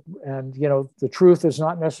go. And, the truth is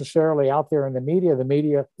not necessarily out there in the media. The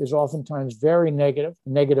media is oftentimes very negative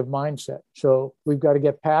mindset. So we've got to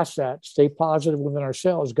get past that, stay positive within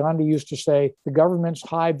ourselves. Gandhi used to say, the governments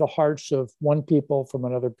hide the hearts of one people from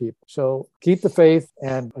another people. So keep the faith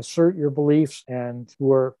and assert your beliefs. And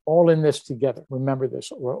we're all in this together. Remember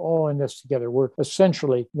this, we're all in this together. We're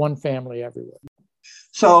essentially one family everywhere.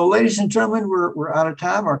 So, ladies and gentlemen, we're out of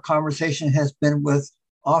time. Our conversation has been with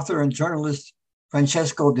author and journalist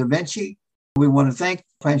Francesco Da Vinci. We want to thank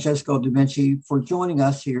Francesco Da Vinci for joining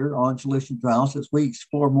us here on Solution to Violence as we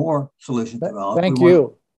explore more solutions to violence. Thank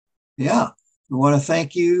you. We want to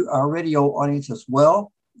thank you, our radio audience as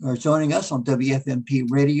well, for joining us on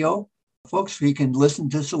WFMP Radio. Folks, you can listen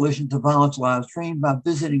to Solution to Violence live stream by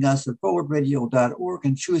visiting us at forwardradio.org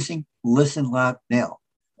and choosing Listen Live Now.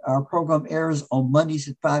 Our program airs on Mondays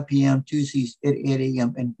at 5 p.m., Tuesdays at 8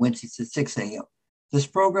 a.m., and Wednesdays at 6 a.m. This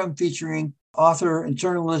program featuring author and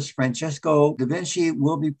journalist Francesco Da Vinci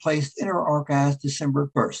will be placed in our archives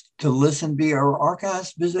December 1st. To listen via our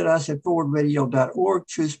archives, visit us at forwardradio.org,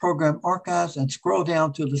 choose Program Archives, and scroll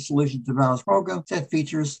down to the Solution to Violence program that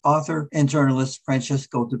features author and journalist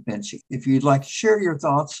Francesco Da Vinci. If you'd like to share your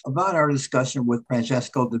thoughts about our discussion with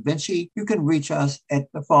Francesco Da Vinci, you can reach us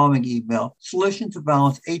at the following email,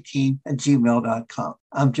 solutiontoviolence18@gmail.com.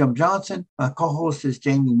 I'm Jim Johnson. My co-host is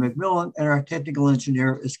Jamie McMillan, and our technical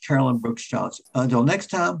engineer is Carolyn Brooks Johnson. Until next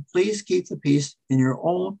time, please keep the peace in your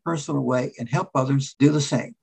own personal way and help others do the same.